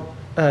how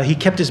he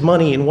kept his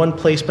money in one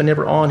place but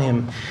never on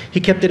him. He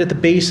kept it at the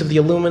base of the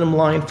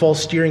aluminum-lined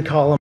false steering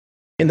column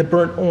in the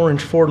burnt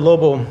orange Ford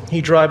Lobo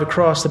he'd drive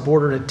across the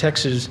border to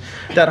Texas,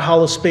 that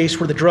hollow space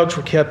where the drugs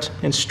were kept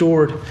and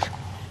stored.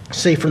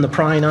 safe from the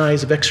prying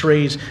eyes of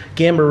X-rays,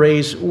 gamma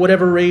rays,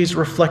 whatever rays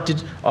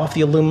reflected off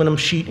the aluminum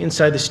sheet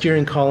inside the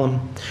steering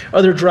column.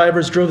 Other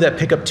drivers drove that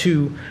pickup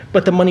too,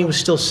 but the money was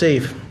still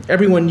safe.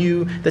 Everyone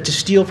knew that to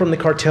steal from the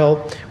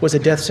cartel was a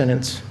death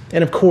sentence.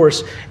 And of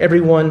course,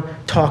 everyone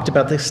talked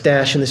about the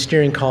stash in the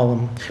steering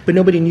column, but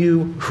nobody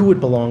knew who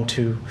it belonged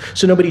to,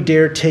 so nobody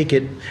dared take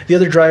it. The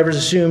other drivers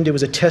assumed it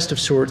was a test of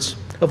sorts,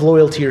 of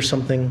loyalty or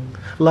something.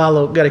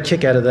 Lalo got a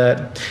kick out of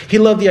that. He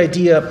loved the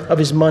idea of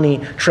his money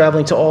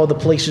traveling to all the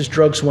places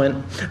drugs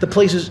went, the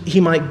places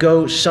he might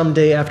go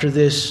someday after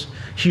this: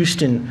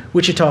 Houston,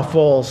 Wichita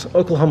Falls,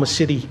 Oklahoma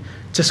City,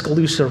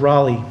 Tuscaloosa,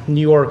 Raleigh,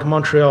 New York,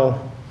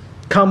 Montreal.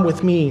 "Come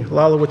with me,"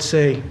 Lalo would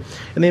say,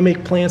 and they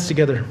make plans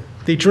together.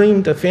 They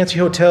dreamed of fancy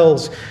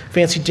hotels,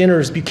 fancy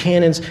dinners,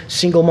 Buchanan's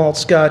single malt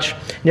scotch,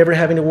 never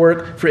having to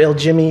work for El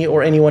Jimmy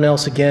or anyone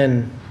else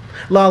again.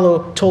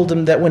 Lalo told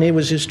him that when it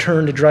was his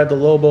turn to drive the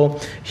Lobo,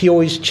 he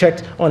always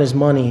checked on his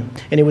money,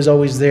 and it was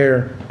always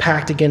there,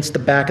 packed against the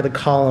back of the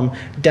column,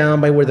 down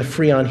by where the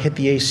Freon hit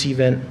the AC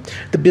vent.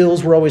 The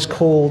bills were always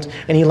cold,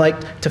 and he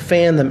liked to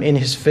fan them in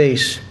his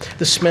face.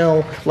 The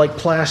smell like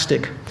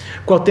plastic.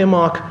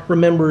 Cuauhtemoc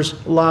remembers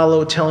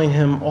Lalo telling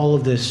him all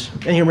of this,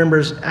 and he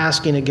remembers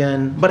asking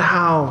again, "But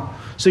how?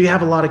 So you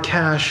have a lot of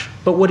cash,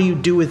 but what do you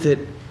do with it?"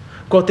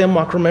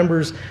 Cuauhtemoc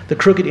remembers the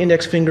crooked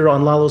index finger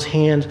on Lalo's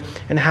hand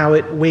and how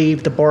it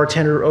waved the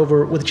bartender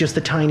over with just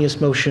the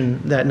tiniest motion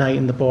that night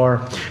in the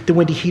bar, the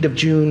windy heat of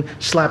June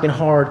slapping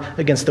hard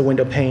against the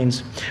window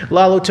panes.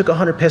 Lalo took a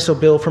 100-peso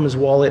bill from his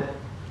wallet,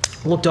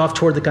 looked off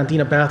toward the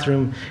cantina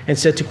bathroom, and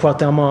said to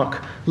Cuauhtemoc,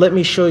 "Let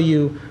me show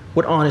you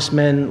what honest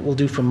men will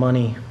do for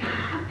money."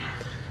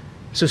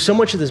 So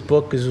much of this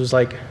book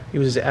it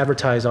was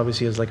advertised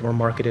obviously as or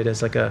marketed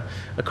as a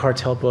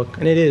cartel book,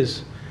 and it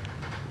is.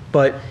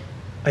 But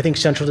I think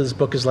central to this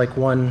book is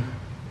one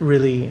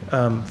really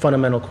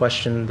fundamental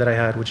question that I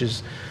had, which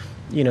is,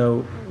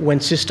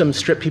 when systems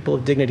strip people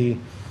of dignity,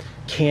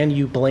 can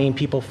you blame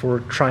people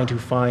for trying to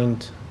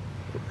find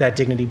that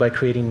dignity by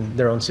creating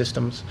their own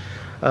systems?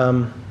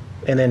 And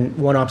then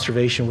one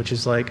observation, which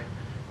is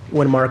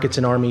when markets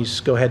and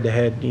armies go head to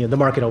head, the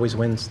market always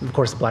wins. Of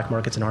course, the black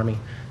market's an army.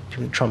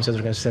 Trump says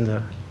we're going to send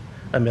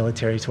a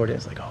military toward it.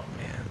 It's oh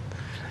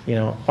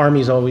man,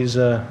 armies always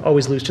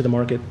lose to the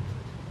market.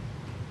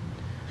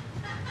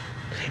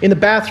 In the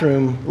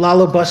bathroom,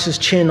 Lalo busts his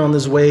chin on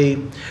his way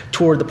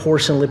toward the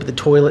porcelain lip of the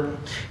toilet.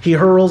 He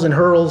hurls and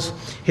hurls,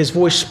 his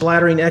voice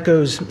splattering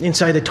echoes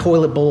inside the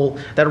toilet bowl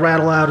that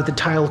rattle out at the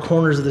tile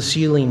corners of the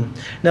ceiling.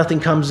 Nothing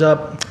comes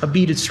up. A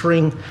beaded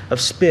string of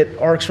spit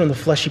arcs from the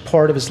fleshy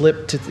part of his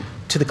lip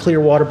to the clear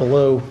water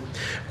below.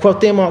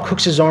 Cuauhtemoc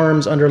hooks his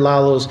arms under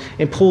Lalo's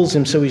and pulls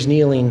him so he's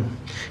kneeling.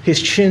 His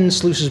chin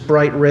sluices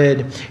bright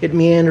red. It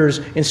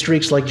meanders in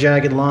streaks like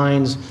jagged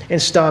lines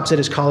and stops at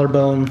his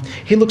collarbone.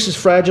 He looks as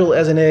fragile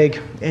as an egg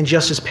and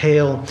just as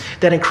pale.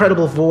 That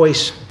incredible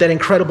voice, that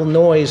incredible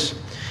noise.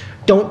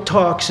 "Don't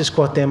talk," says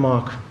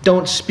Cuauhtemoc.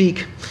 "Don't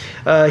speak."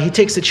 He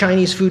takes the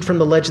Chinese food from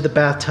the ledge of the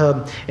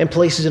bathtub and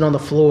places it on the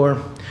floor.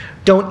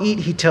 "Don't eat,"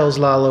 he tells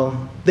Lalo.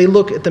 They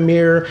look at the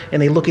mirror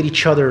and they look at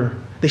each other.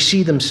 They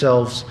see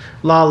themselves.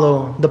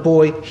 Lalo, the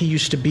boy he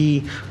used to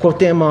be.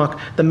 Cuauhtemoc,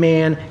 the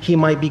man he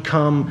might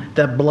become,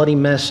 that bloody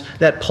mess,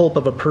 that pulp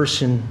of a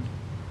person.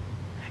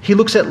 He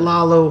looks at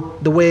Lalo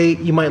the way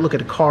you might look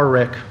at a car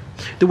wreck,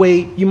 the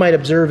way you might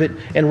observe it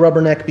and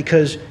rubberneck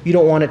because you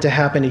don't want it to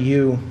happen to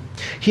you.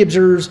 He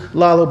observes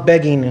Lalo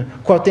begging.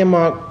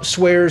 Cuauhtemoc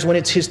swears when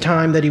it's his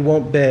time that he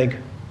won't beg.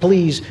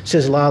 "Please,"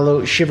 says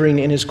Lalo, shivering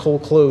in his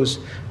cold clothes.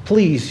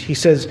 "Please," he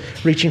says,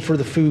 reaching for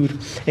the food,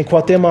 and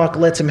Cuauhtemoc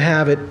lets him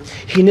have it.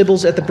 He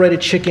nibbles at the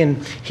breaded chicken.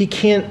 He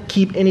can't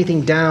keep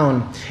anything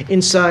down.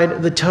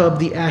 Inside the tub,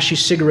 the ashy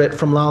cigarette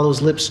from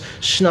Lalo's lips,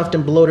 snuffed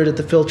and bloated at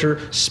the filter,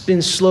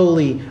 spins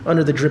slowly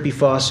under the drippy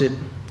faucet.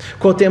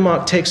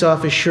 Cuauhtemoc takes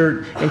off his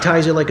shirt and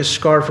ties it like a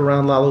scarf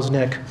around Lalo's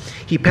neck.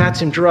 He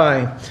pats him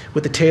dry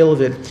with the tail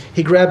of it.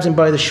 He grabs him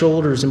by the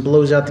shoulders and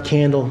blows out the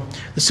candle.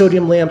 The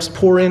sodium lamps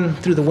pour in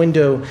through the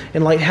window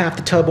and light half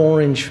the tub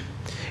orange.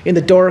 In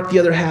the dark, the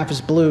other half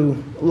is blue.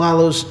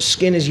 Lalo's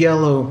skin is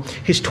yellow,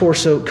 his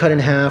torso cut in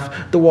half.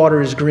 The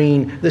water is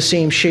green, the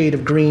same shade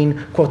of green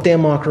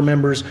Cuauhtemoc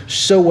remembers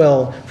so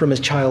well from his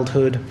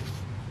childhood.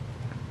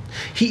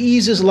 He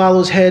eases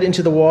Lalo's head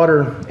into the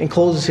water and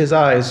closes his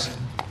eyes.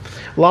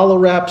 Lalo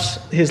wraps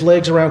his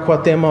legs around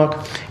Cuauhtemoc,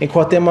 and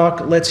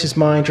Cuauhtemoc lets his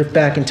mind drift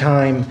back in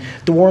time,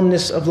 the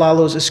warmness of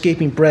Lalo's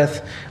escaping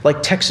breath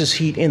like Texas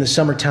heat in the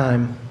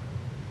summertime.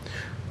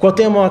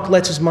 Cuauhtemoc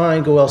lets his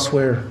mind go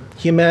elsewhere.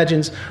 He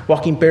imagines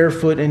walking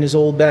barefoot in his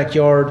old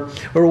backyard,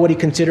 or what he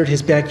considered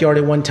his backyard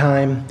at one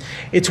time.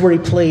 It's where he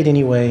played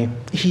anyway,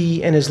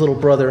 he and his little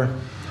brother.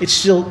 It's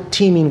still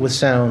teeming with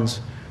sounds.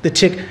 The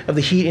tick of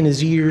the heat in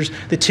his ears,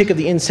 the tick of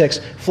the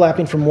insects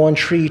flapping from one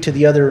tree to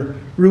the other,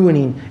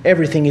 ruining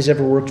everything he's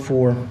ever worked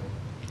for.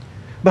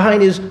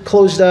 Behind his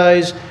closed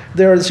eyes,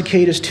 there are the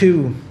cicadas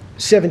too,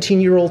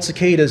 17-year-old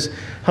cicadas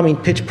humming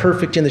pitch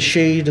perfect in the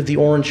shade of the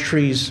orange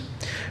trees,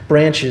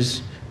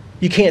 branches,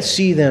 You can't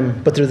see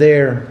them, but they're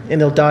there,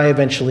 and they'll die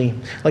eventually,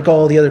 like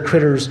all the other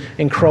critters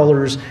and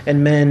crawlers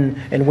and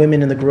men and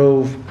women in the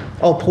grove,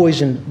 all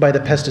poisoned by the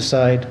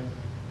pesticide.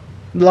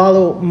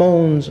 Lalo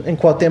moans, and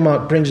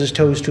Cuauhtemoc brings his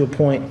toes to a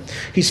point.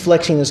 He's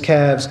flexing his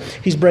calves.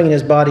 He's bringing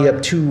his body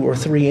up 2 or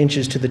 3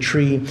 inches to the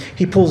tree.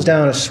 He pulls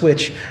down a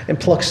switch and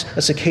plucks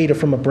a cicada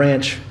from a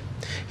branch.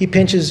 He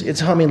pinches its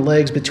humming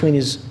legs between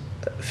his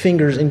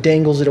fingers and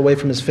dangles it away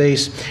from his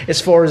face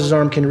as far as his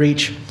arm can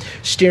reach,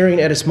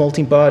 staring at its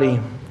molting body.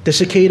 The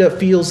cicada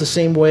feels the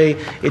same way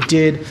it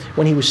did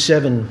when he was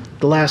 7,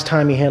 the last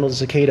time he handled a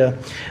cicada,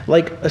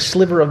 like a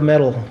sliver of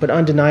metal, but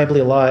undeniably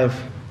alive.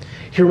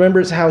 He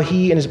remembers how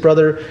he and his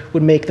brother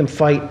would make them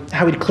fight,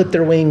 how he'd clip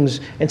their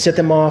wings and set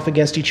them off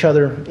against each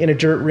other in a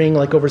dirt ring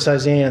like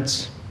oversized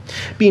ants.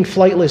 Being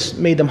flightless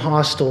made them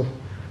hostile.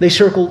 They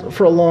circled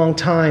for a long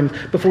time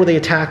before they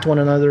attacked one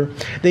another.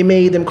 They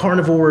made them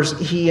carnivores,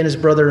 he and his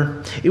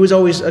brother. It was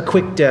always a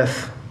quick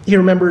death. He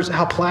remembers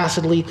how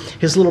placidly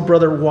his little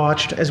brother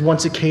watched as one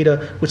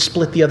cicada would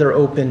split the other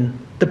open,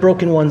 the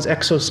broken one's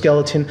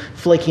exoskeleton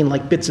flaking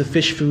like bits of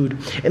fish food,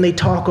 and they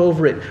talk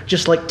over it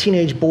just like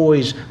teenage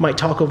boys might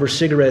talk over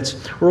cigarettes,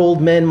 or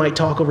old men might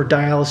talk over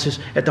dialysis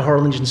at the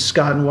Harlingen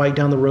Scott and White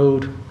down the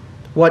road.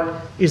 What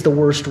is the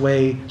worst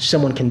way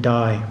someone can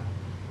die?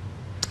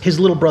 His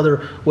little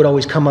brother would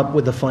always come up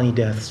with the funny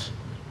deaths.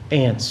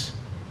 Ants,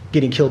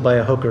 getting killed by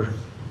a hooker,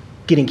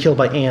 getting killed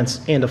by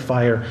ants and a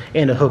fire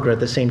and a hooker at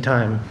the same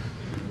time.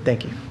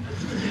 Thank you.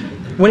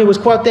 When it was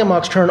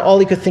Cuauhtemoc's turn, all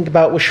he could think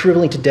about was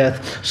shriveling to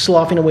death,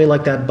 sloughing away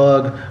like that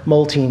bug,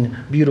 molting,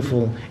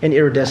 beautiful, and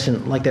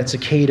iridescent like that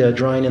cicada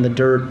drying in the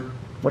dirt.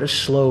 What a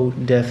slow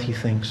death, he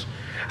thinks.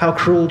 How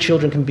cruel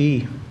children can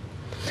be.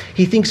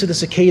 He thinks of the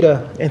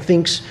cicada and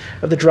thinks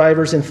of the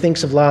drivers and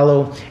thinks of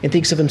Lalo and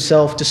thinks of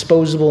himself,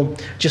 disposable,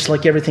 just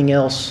like everything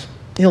else.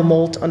 He'll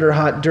molt under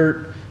hot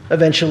dirt,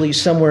 eventually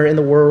somewhere in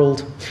the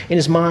world. In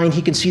his mind,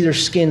 he can see their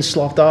skin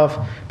sloughed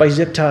off by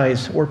zip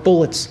ties or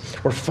bullets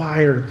or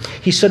fire.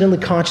 He's suddenly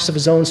conscious of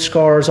his own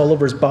scars all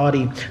over his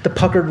body, the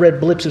puckered red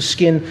blips of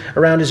skin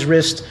around his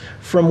wrist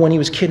from when he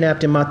was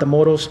kidnapped in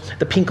Matamoros,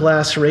 the pink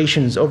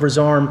lacerations over his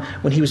arm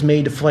when he was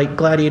made to fight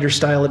gladiator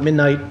style at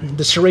midnight,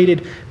 the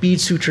serrated bead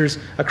sutures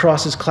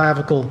across his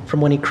clavicle from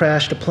when he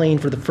crashed a plane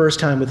for the first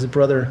time with his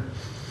brother.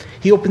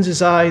 He opens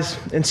his eyes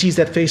and sees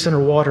that face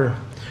underwater,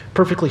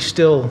 perfectly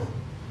still,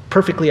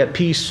 perfectly at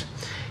peace.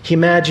 He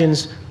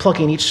imagines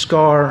plucking each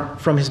scar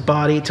from his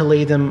body to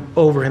lay them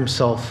over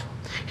himself.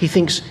 He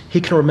thinks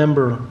he can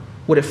remember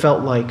what it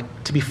felt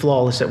like to be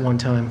flawless at one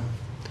time.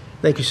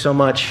 Thank you so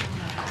much.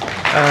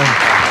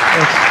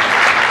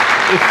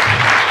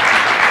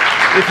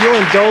 If you'll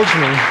indulge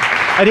me,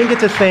 I didn't get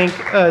to thank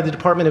the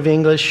Department of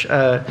English,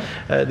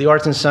 the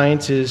Arts and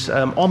Sciences,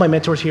 all my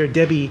mentors here,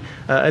 Debbie,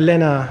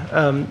 Helena,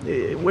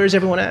 where's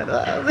everyone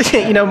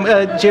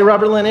at? J.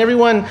 Robert Lynn,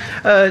 everyone,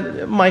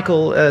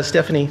 Michael,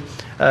 Stephanie,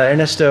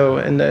 Ernesto,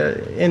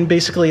 and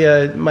basically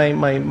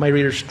my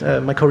readers,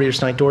 my co-readers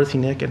tonight, Dorothy,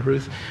 Nick, and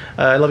Ruth.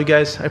 I love you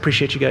guys. I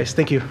appreciate you guys.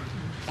 Thank you.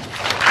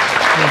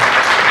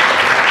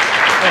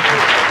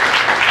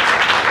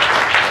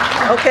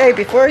 Okay,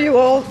 before you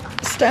all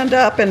stand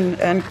up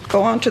and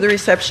go on to the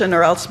reception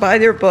or else buy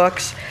their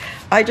books,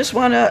 I just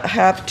want to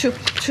have two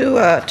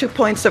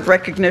points of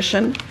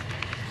recognition.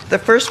 The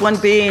first one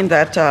being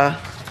that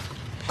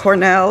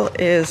Cornell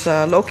is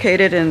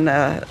located in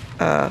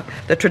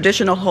the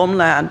traditional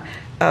homeland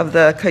of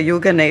the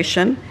Cayuga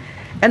Nation.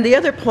 And the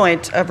other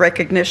point of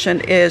recognition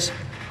is,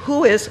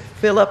 who is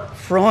Philip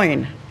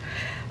Freund?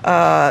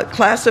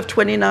 Class of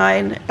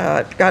 29,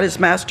 got his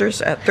master's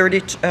at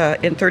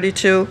in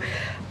 32.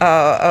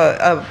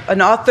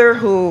 An author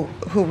who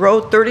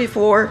wrote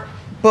 34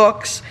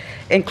 books,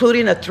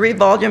 including a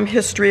 3-volume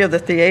history of the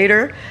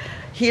theater.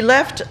 He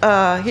left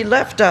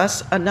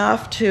us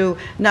enough to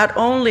not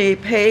only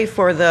pay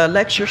for the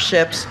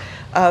lectureships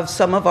of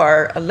some of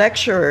our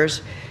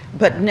lecturers,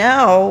 but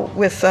now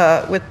with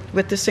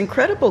this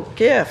incredible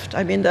gift.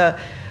 I mean, the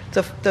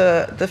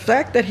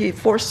fact that he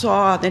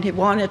foresaw that he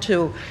wanted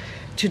to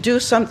do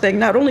something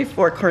not only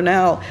for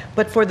Cornell,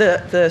 but for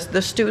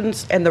the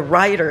students and the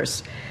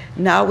writers.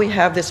 Now we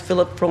have this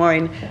Philip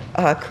Freund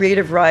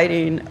Creative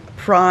Writing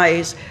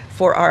Prize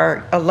for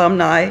our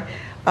alumni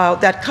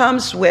that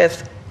comes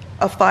with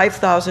a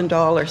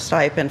 $5,000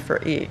 stipend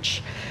for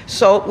each.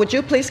 So would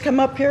you please come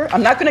up here?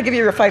 I'm not going to give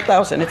you your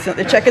 $5,000.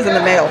 The check is in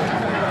the mail.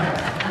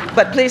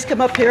 But please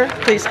come up here.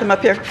 Please come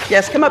up here.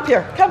 Yes, come up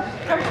here. Come.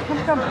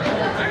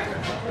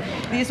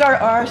 These are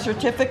our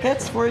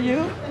certificates for you.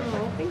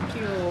 Oh, thank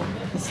you.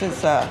 This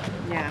is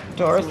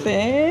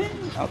Dorothy.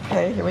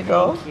 Okay, here we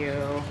go. Thank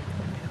you.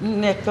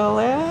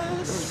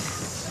 Nicholas,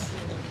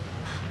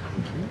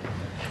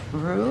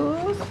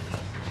 Ruth,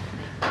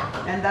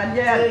 and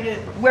Danielle.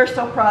 We're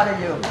so proud of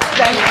you.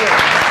 Thank you.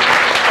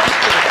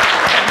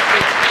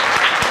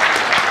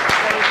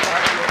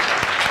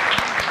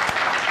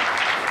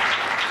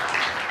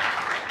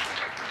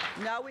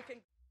 Now we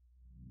can.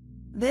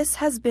 This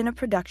has been a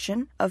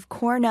production of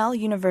Cornell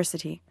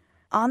University,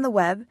 on the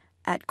web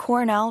at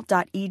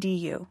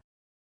cornell.edu.